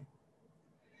suffering?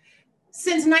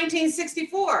 Since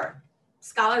 1964,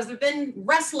 scholars have been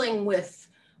wrestling with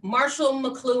Marshall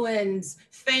McLuhan's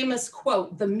famous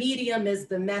quote, "The medium is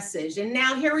the message." And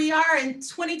now here we are in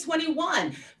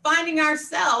 2021, finding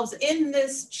ourselves in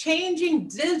this changing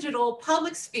digital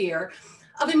public sphere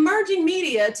of emerging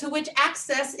media to which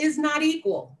access is not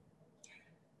equal.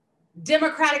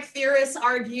 Democratic theorists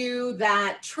argue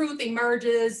that truth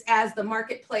emerges as the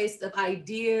marketplace of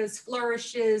ideas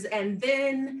flourishes, and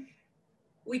then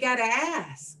we gotta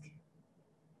ask,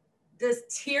 does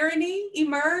tyranny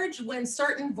emerge when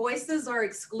certain voices are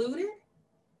excluded?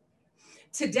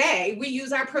 Today, we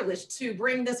use our privilege to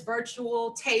bring this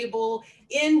virtual table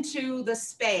into the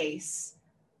space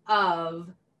of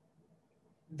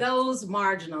those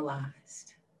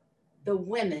marginalized, the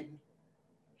women.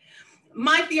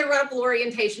 My theoretical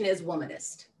orientation is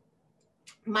womanist.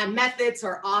 My methods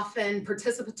are often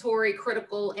participatory,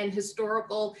 critical, and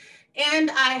historical. And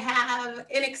I have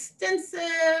an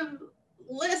extensive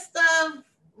list of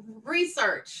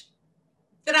research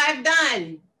that I've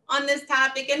done on this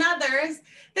topic and others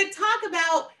that talk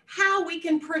about how we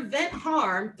can prevent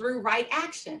harm through right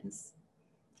actions.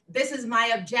 This is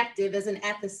my objective as an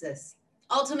ethicist.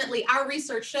 Ultimately, our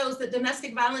research shows that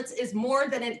domestic violence is more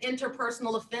than an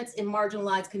interpersonal offense in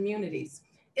marginalized communities.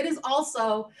 It is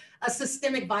also a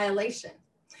systemic violation.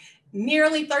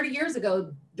 Nearly 30 years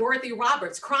ago, Dorothy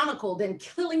Roberts chronicled in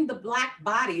Killing the Black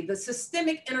Body the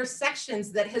systemic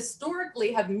intersections that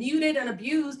historically have muted and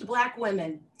abused Black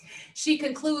women. She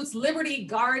concludes liberty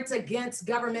guards against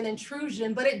government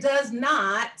intrusion, but it does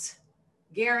not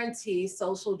guarantee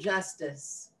social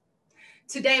justice.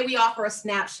 Today, we offer a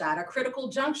snapshot, a critical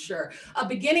juncture, a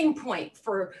beginning point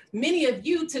for many of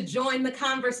you to join the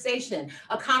conversation,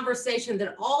 a conversation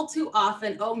that all too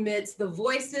often omits the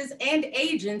voices and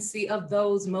agency of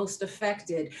those most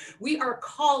affected. We are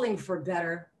calling for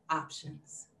better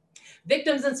options.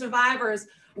 Victims and survivors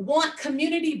want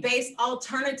community-based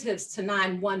alternatives to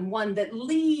 911 that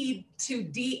lead to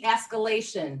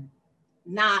de-escalation,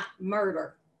 not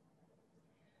murder.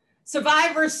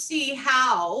 Survivors see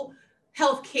how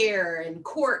healthcare and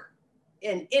court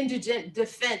and indigent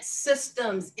defense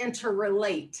systems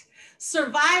interrelate.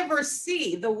 Survivors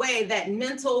see the way that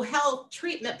mental health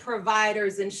treatment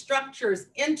providers and structures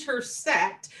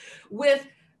intersect with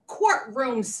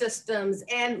courtroom systems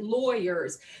and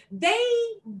lawyers. They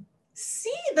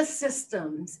see the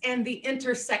systems and the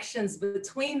intersections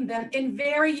between them in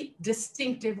very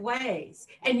distinctive ways,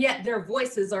 and yet their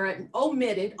voices are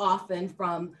omitted often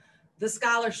from the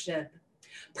scholarship.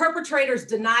 Perpetrators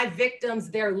deny victims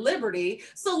their liberty,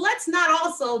 so let's not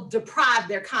also deprive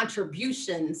their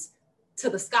contributions to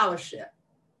the scholarship.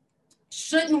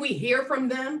 Shouldn't we hear from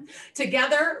them?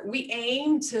 Together, we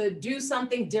aim to do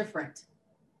something different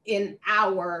in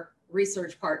our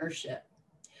research partnership.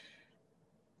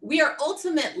 We are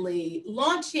ultimately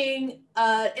launching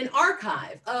an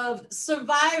archive of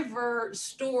survivor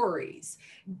stories,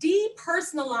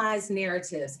 depersonalized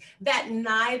narratives that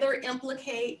neither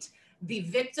implicate the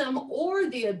victim or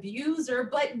the abuser,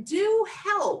 but do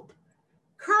help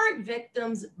current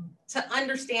victims to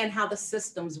understand how the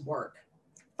systems work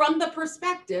from the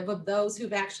perspective of those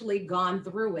who've actually gone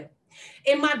through it.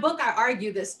 In my book, I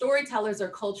argue that storytellers are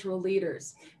cultural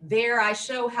leaders. There, I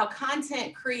show how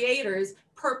content creators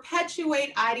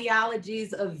perpetuate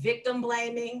ideologies of victim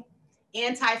blaming,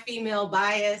 anti-female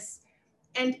bias,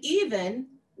 and even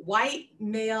white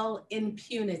male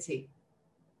impunity.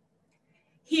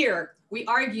 Here, we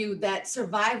argue that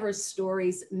survivors'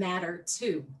 stories matter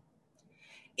too.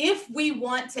 If we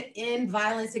want to end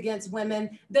violence against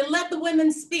women, then let the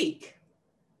women speak.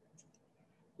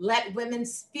 Let women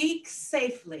speak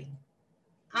safely,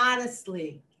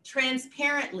 honestly,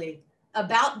 transparently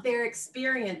about their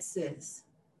experiences.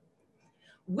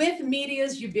 With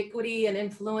media's ubiquity and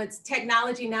influence,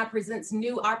 technology now presents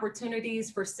new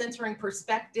opportunities for centering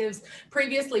perspectives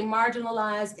previously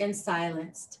marginalized and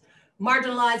silenced.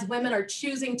 Marginalized women are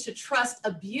choosing to trust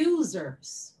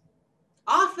abusers,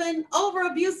 often over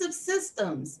abusive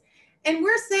systems. And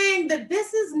we're saying that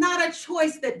this is not a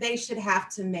choice that they should have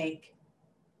to make.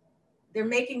 They're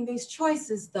making these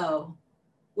choices, though,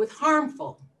 with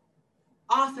harmful,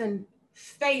 often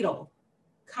fatal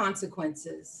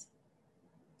consequences.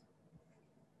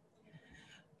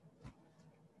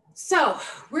 So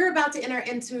we're about to enter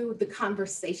into the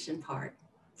conversation part,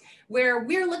 where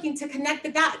we're looking to connect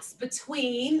the dots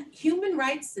between human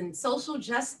rights and social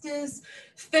justice,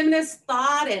 feminist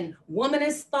thought and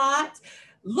womanist thought,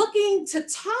 looking to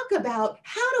talk about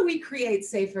how do we create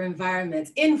safer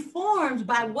environments informed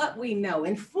by what we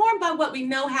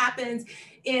know happens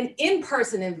in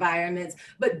in-person environments,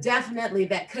 but definitely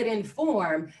that could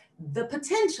inform the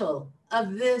potential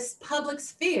of this public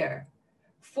sphere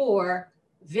for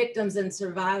victims and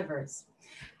survivors.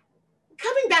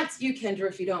 Coming back to you, Kendra,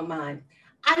 if you don't mind,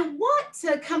 I want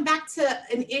to come back to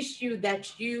an issue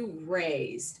that you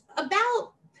raised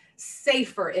about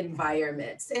safer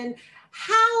environments and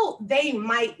how they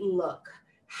might look.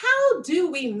 How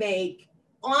do we make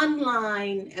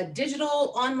a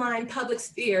digital online public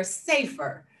sphere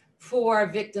safer for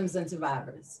victims and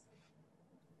survivors?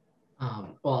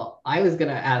 Well, I was going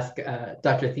to ask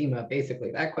Dr. Thema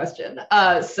basically that question.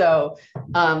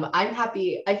 I'm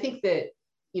happy. I think that,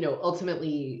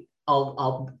 ultimately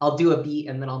I'll do a beat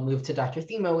and then I'll move to Dr.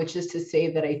 Thema, which is to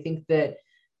say that I think that,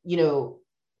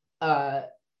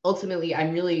 ultimately,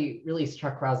 I'm really, really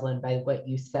struck, Rosalind, by what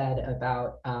you said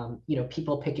about,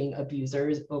 people picking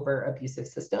abusers over abusive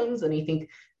systems. And I think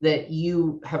that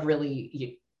you have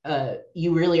really,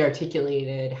 you really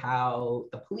articulated how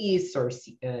the police or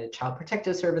child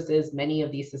protective services, many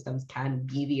of these systems can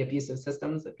be the abusive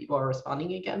systems that people are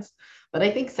responding against. But I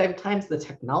think sometimes the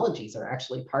technologies are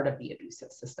actually part of the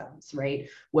abusive systems, right?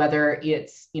 Whether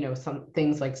it's, some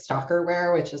things like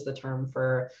stalkerware, which is the term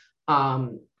for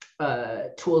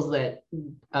tools that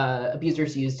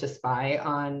abusers use to spy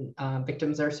on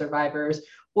victims or survivors,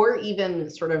 or even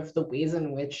sort of the ways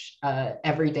in which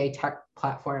everyday tech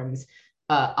platforms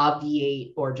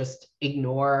obviate or just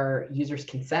ignore users'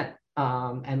 consent,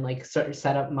 and like sort of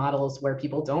set up models where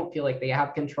people don't feel like they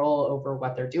have control over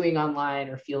what they're doing online,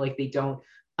 or feel like they don't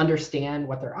understand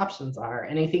what their options are.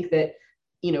 And I think that,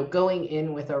 going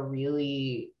in with a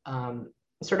really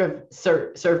sort of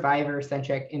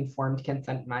survivor-centric informed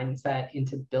consent mindset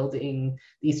into building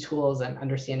these tools and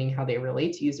understanding how they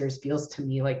relate to users feels to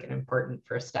me like an important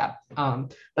first step.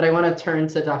 But I want to turn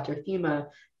to Dr. Thema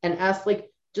and ask, like,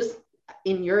 just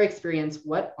in your experience,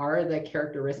 what are the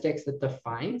characteristics that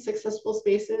define successful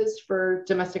spaces for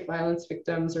domestic violence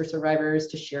victims or survivors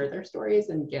to share their stories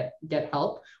and get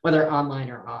help, whether online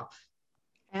or off?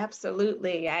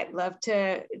 Absolutely. I'd love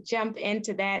to jump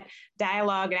into that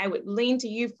dialogue, and I would lean to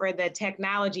you for the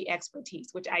technology expertise,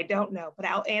 which I don't know, but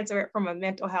I'll answer it from a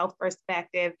mental health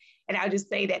perspective. And I'll just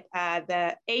say that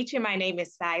the H in my name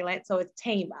is silent, so it's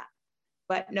Thema,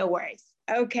 but no worries.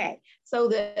 Okay, so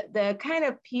the kind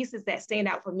of pieces that stand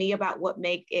out for me about what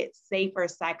make it safer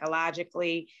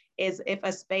psychologically is if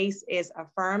a space is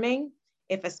affirming,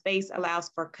 if a space allows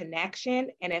for connection,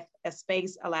 and if a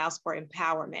space allows for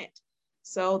empowerment.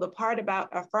 So the part about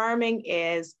affirming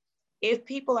is if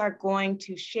people are going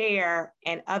to share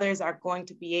and others are going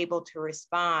to be able to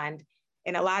respond,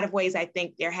 in a lot of ways, I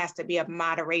think there has to be a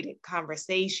moderated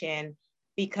conversation,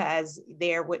 because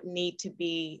there would need to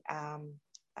be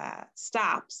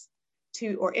stops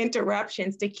or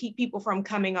interruptions to keep people from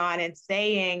coming on and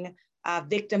saying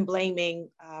victim blaming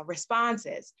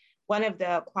responses. One of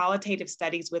the qualitative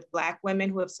studies with Black women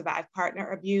who have survived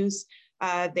partner abuse,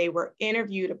 they were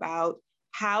interviewed about,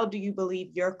 how do you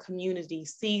believe your community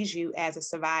sees you as a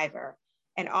survivor?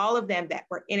 And all of them that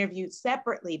were interviewed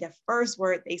separately, the first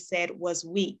word they said was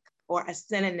weak, or a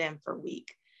synonym for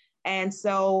weak. And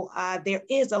so there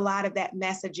is a lot of that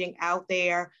messaging out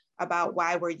there about,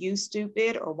 why were you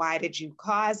stupid, or why did you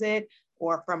cause it?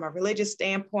 Or from a religious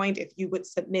standpoint, if you would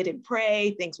submit and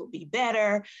pray, things would be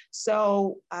better.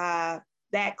 So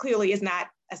that clearly is not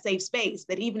a safe space,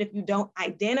 that even if you don't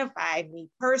identify me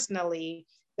personally,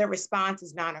 the response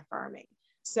is non-affirming.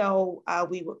 So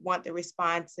we would want the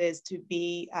responses to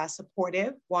be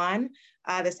supportive, one.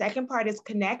 The second part is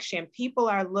connection. People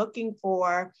are looking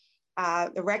for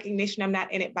the recognition, I'm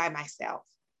not in it by myself.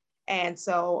 And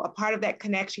so a part of that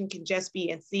connection can just be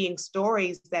in seeing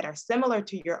stories that are similar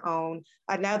to your own.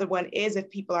 Another one is if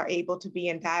people are able to be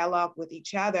in dialogue with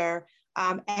each other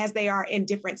as they are in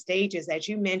different stages. As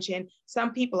you mentioned,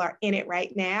 some people are in it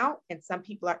right now, and some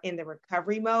people are in the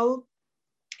recovery mode.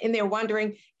 And they're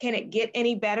wondering, can it get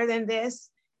any better than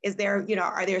this? Is there,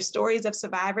 are there stories of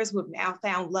survivors who have now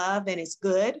found love and it's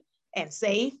good and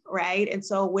safe, right? And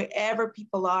so wherever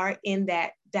people are in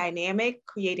that dynamic,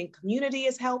 creating community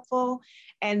is helpful.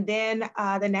 And then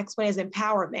the next one is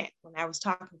empowerment. When I was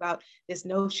talking about this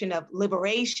notion of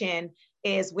liberation,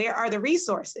 is where are the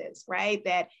resources, right?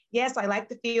 That, yes, I like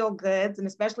to feel goods, and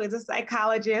especially as a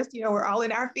psychologist, we're all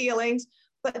in our feelings,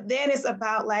 but then it's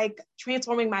about like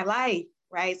transforming my life,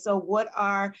 right? So what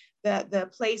are the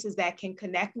places that can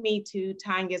connect me to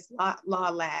Tanya's Law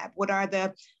Lab? What are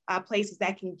the places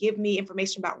that can give me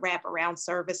information about wraparound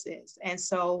services? And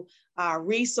so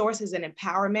resources and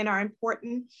empowerment are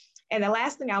important. And the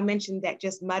last thing I'll mention that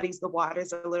just muddies the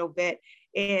waters a little bit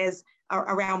is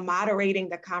around moderating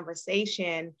the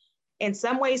conversation. In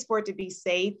some ways, for it to be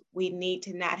safe, we need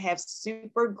to not have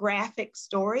super graphic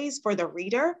stories for the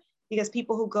reader, because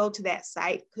people who go to that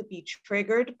site could be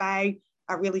triggered by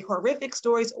really horrific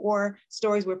stories, or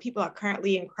stories where people are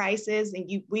currently in crisis. And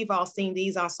we've all seen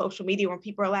these on social media when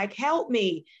people are like, help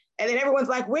me. And then everyone's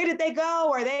like, where did they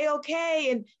go? Are they okay?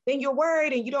 And then you're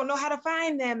worried and you don't know how to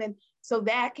find them. And so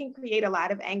that can create a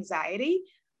lot of anxiety.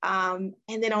 And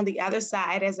then on the other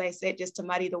side, as I said, just to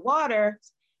muddy the water,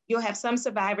 you'll have some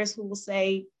survivors who will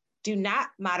say, do not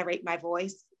moderate my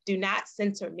voice. Do not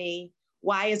censor me.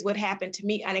 Why is what happened to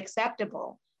me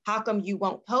unacceptable? How come you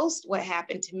won't post what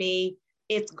happened to me?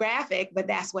 It's graphic, but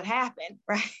that's what happened,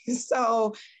 right?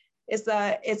 So it's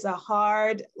a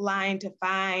hard line to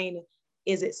find.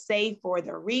 Is it safe for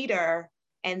the reader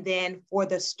And then for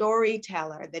the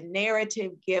storyteller, the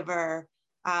narrative giver,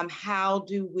 how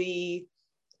do we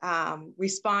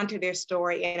respond to their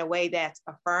story in a way that's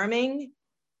affirming,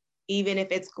 even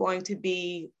if it's going to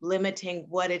be limiting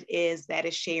what it is that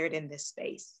is shared in this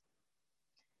space?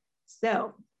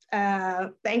 So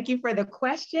thank you for the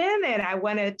question. And I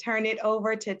want to turn it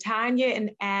over to Tanya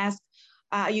and ask,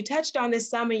 you touched on this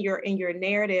some in your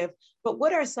narrative, but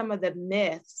what are some of the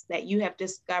myths that you have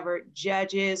discovered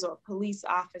judges or police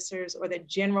officers or the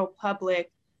general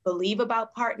public believe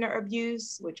about partner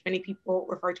abuse, which many people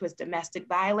refer to as domestic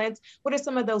violence? What are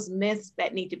some of those myths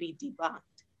that need to be debunked?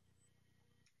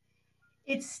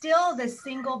 It's still the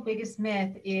single biggest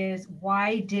myth is,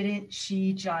 why didn't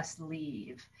she just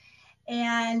leave?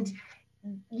 And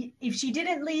if she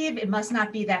didn't leave, it must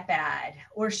not be that bad,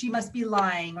 or she must be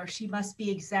lying, or she must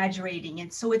be exaggerating.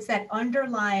 And so it's that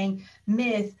underlying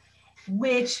myth,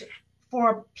 which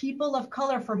for people of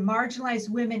color, for marginalized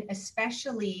women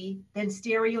especially, then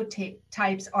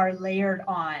stereotypes are layered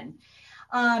on.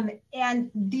 And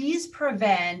these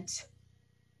prevent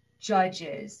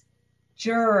judges,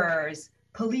 jurors,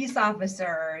 police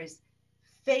officers,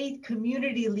 faith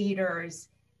community leaders,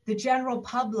 the general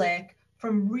public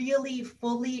from really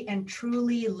fully and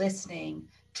truly listening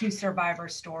to survivor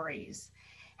stories.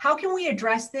 How can we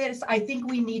address this? I think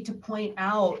we need to point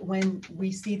out when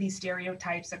we see these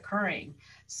stereotypes occurring.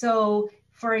 So,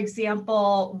 for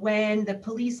example, when the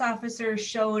police officer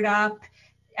showed up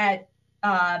at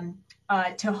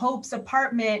to Hope's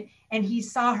apartment and he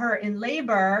saw her in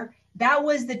labor, that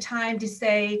was the time to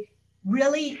say,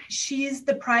 really, she's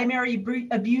the primary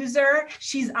abuser.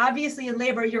 She's obviously in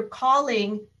labor. You're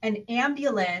calling an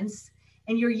ambulance,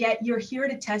 and you're here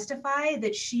to testify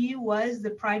that she was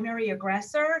the primary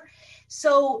aggressor.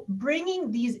 So bringing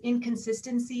these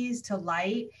inconsistencies to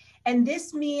light, and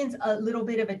this means a little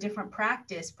bit of a different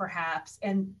practice, perhaps,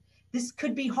 and this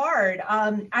could be hard.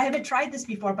 I haven't tried this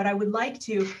before, but I would like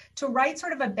to write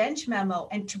sort of a bench memo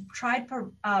and to try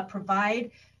to provide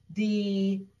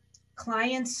the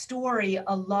client's story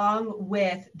along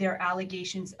with their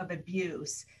allegations of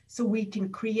abuse, so we can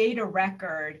create a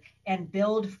record and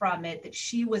build from it that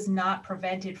she was not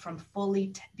prevented from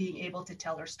fully being able to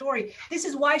tell her story. This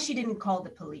is why she didn't call the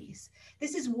police.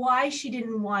 This is why she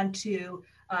didn't want to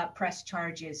press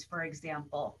charges, for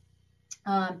example.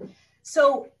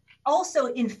 So also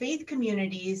in faith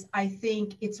communities, I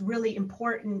think it's really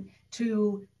important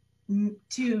to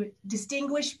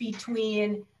distinguish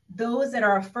between those that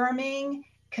are affirming,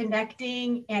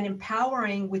 connecting, and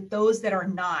empowering with those that are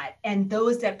not, and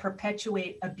those that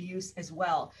perpetuate abuse as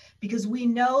well. Because we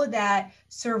know that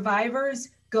survivors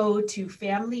go to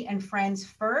family and friends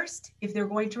first if they're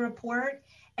going to report,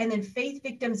 and then faith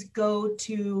victims go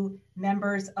to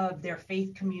members of their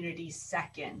faith communities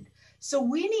second. So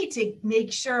we need to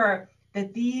make sure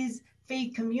that these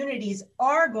faith communities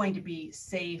are going to be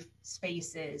safe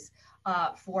spaces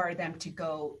for them to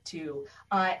go to,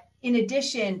 in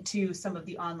addition to some of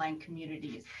the online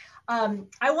communities. I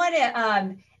want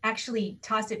to actually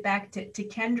toss it back to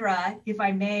Kendra, if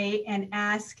I may, and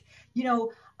ask,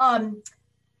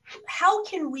 how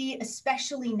can we,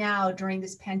 especially now during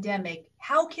this pandemic,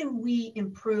 how can we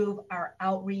improve our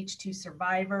outreach to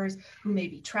survivors who may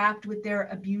be trapped with their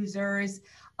abusers,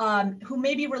 who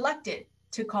may be reluctant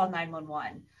to call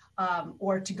 911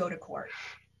 or to go to court?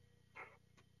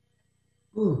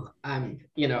 Ooh,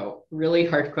 really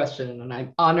hard question, and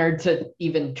I'm honored to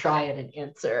even try it and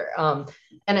answer.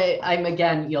 And I'm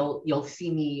again, you'll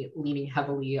see me leaning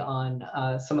heavily on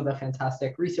some of the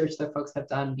fantastic research that folks have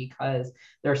done, because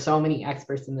there are so many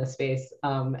experts in this space,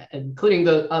 including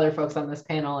the other folks on this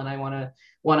panel, and I want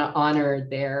to honor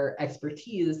their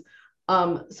expertise.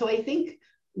 So I think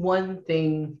one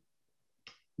thing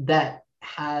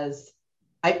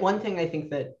I think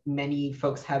that many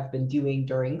folks have been doing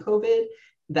during COVID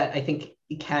that I think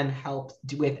can help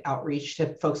with outreach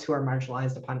to folks who are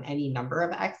marginalized upon any number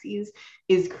of axes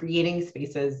is creating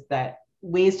spaces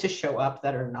ways to show up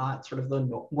that are not sort of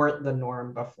weren't the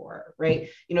norm before, right?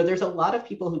 There's a lot of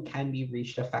people who can be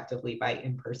reached effectively by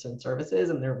in-person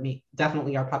services, and there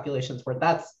definitely are populations where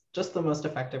that's just the most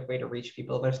effective way to reach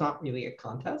people. There's not really a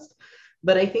contest.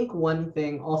 But I think one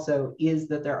thing also is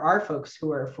that there are folks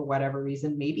who are, for whatever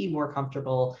reason, maybe more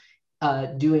comfortable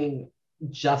doing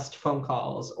just phone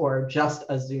calls or just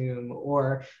a Zoom,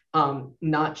 or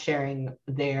not sharing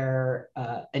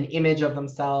an image of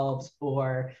themselves,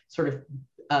 or sort of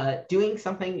doing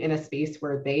something in a space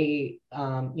where they,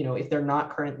 if they're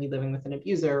not currently living with an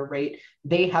abuser, right,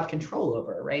 they have control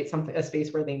over, right, a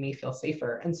space where they may feel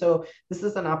safer. And so this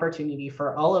is an opportunity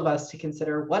for all of us to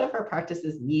consider what if our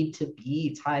practices need to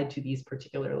be tied to these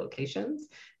particular locations.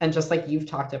 And just like you've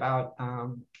talked about,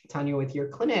 Tanya, with your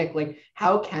clinic, like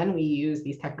how can we use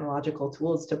these technological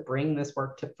tools to bring this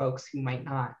work to folks who might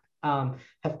not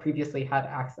have previously had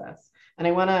access. And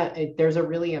there's a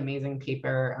really amazing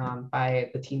paper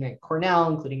by the team at Cornell,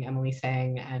 including Emily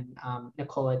Sang and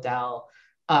Nicola Dell,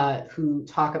 who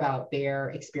talk about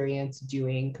their experience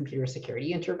doing computer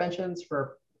security interventions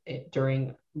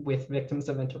with victims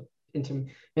of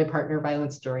intimate partner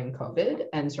violence during COVID,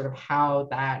 and sort of how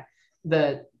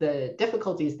the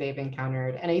difficulties they've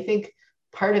encountered. And I think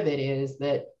part of it is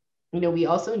that we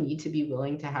also need to be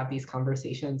willing to have these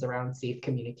conversations around safe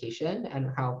communication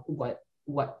and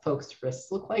what folks'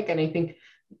 risks look like. And I think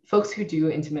folks who do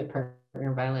intimate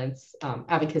partner violence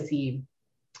advocacy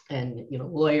and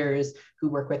lawyers who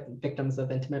work with victims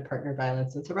of intimate partner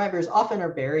violence and survivors often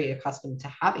are very accustomed to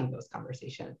having those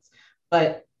conversations.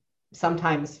 But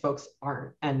sometimes folks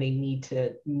aren't, and they need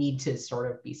to sort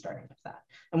of be starting with that.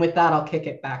 And with that, I'll kick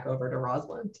it back over to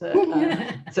Rosalind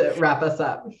to wrap us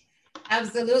up.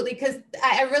 Absolutely, because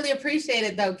I really appreciate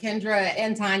it though, Kendra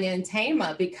and Tanya and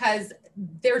Thema, because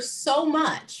there's so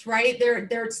much, right? There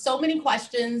are so many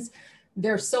questions,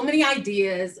 there's so many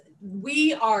ideas.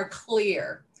 We are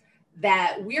clear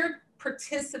that we're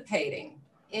participating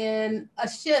in a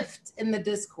shift in the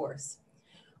discourse.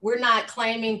 We're not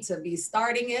claiming to be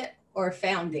starting it or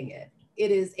founding it.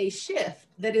 It is a shift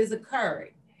that is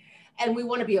occurring, and we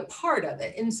want to be a part of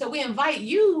it. And so we invite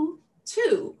you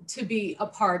to be a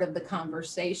part of the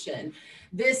conversation.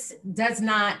 This does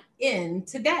not end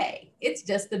today. It's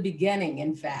just the beginning,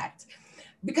 in fact.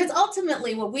 Because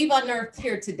ultimately what we've unearthed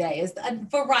here today is a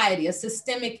variety of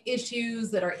systemic issues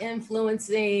that are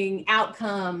influencing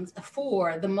outcomes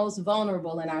for the most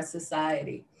vulnerable in our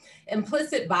society.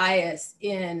 Implicit bias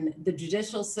in the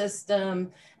judicial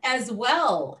system, as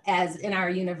well as in our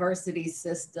university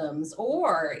systems,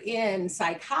 or in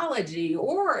psychology,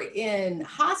 or in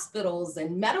hospitals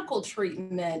and medical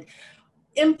treatment.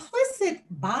 Implicit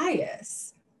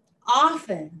bias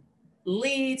often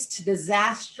leads to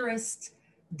disastrous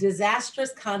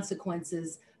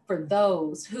consequences for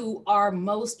those who are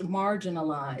most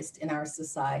marginalized in our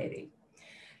society.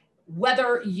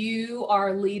 Whether you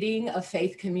are leading a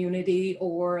faith community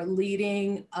or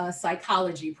leading a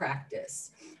psychology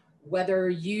practice, whether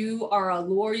you are a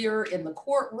lawyer in the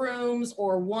courtrooms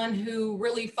or one who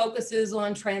really focuses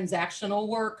on transactional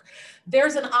work,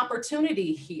 there's an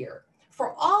opportunity here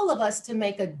for all of us to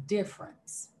make a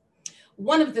difference.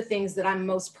 One of the things that I'm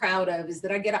most proud of is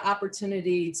that I get an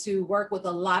opportunity to work with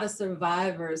a lot of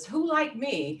survivors who, like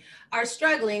me, are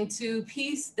struggling to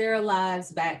piece their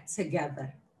lives back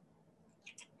together.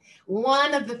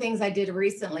 One of the things I did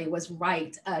recently was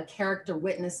write a character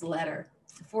witness letter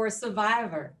for a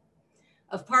survivor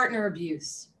of partner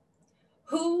abuse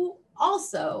who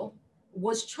also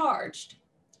was charged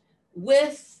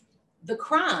with the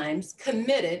crimes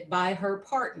committed by her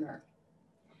partner.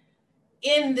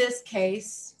 In this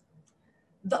case,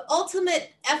 the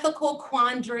ultimate ethical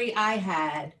quandary I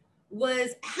had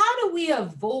was, how do we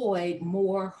avoid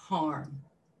more harm?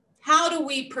 How do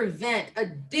we prevent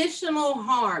additional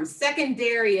harm,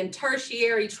 secondary and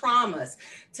tertiary traumas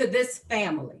to this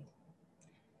family?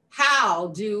 How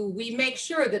do we make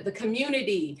sure that the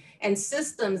community and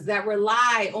systems that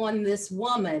rely on this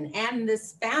woman and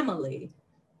this family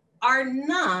are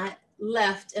not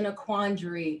left in a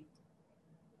quandary?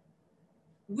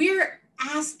 We're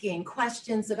asking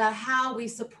questions about how we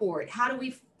support, how do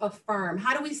we affirm,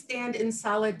 how do we stand in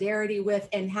solidarity with,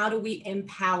 and how do we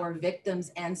empower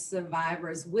victims and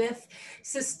survivors with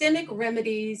systemic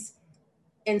remedies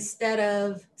instead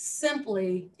of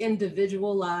simply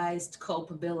individualized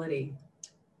culpability.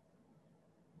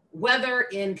 Whether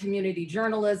in community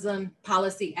journalism,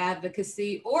 policy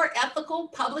advocacy, or ethical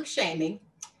public shaming,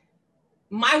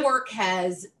 my work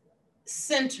has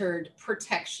centered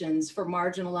protections for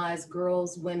marginalized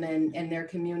girls, women, and their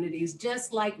communities,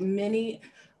 just like many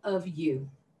of you.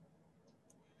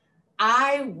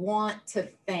 I want to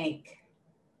thank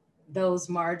those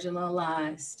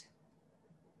marginalized.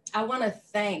 I want to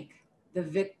thank the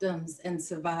victims and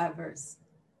survivors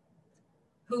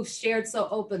who've shared so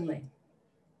openly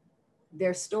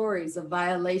their stories of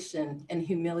violation and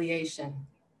humiliation,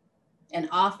 and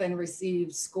often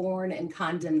received scorn and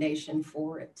condemnation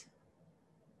for it.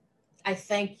 I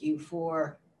thank you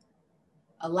for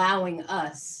allowing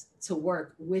us to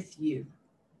work with you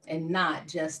and not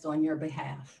just on your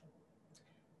behalf.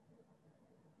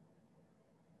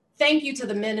 Thank you to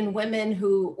the men and women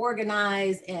who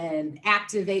organize and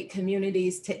activate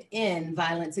communities to end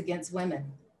violence against women.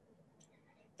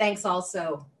 Thanks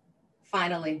also,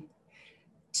 finally,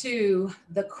 to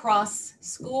the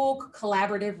Cross-School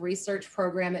Collaborative Research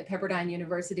Program at Pepperdine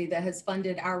University that has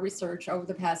funded our research over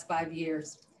the past 5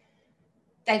 years.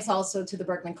 Thanks also to the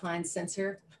Berkman Klein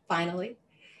Center, finally,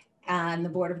 and the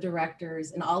board of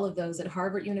directors and all of those at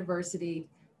Harvard University,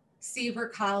 Seaver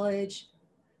College.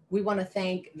 We want to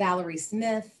thank Valerie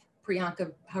Smith,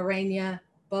 Priyanka Harania,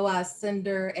 Boaz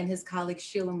Cinder, and his colleague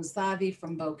Sheila Musavi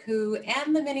from Boku,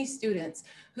 and the many students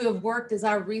who have worked as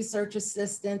our research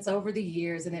assistants over the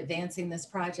years in advancing this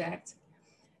project.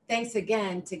 Thanks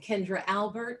again to Kendra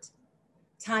Albert,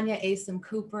 Tanya Asim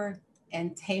Cooper,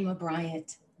 and Tama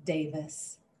Bryant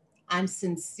Davis. I'm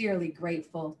sincerely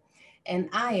grateful, and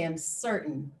I am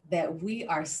certain that we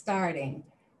are starting,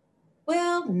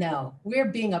 well, no, we're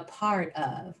being a part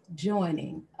of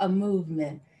joining a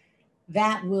movement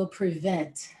that will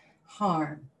prevent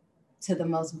harm to the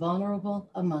most vulnerable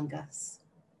among us.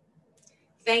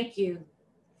 Thank you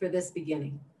for this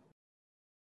beginning.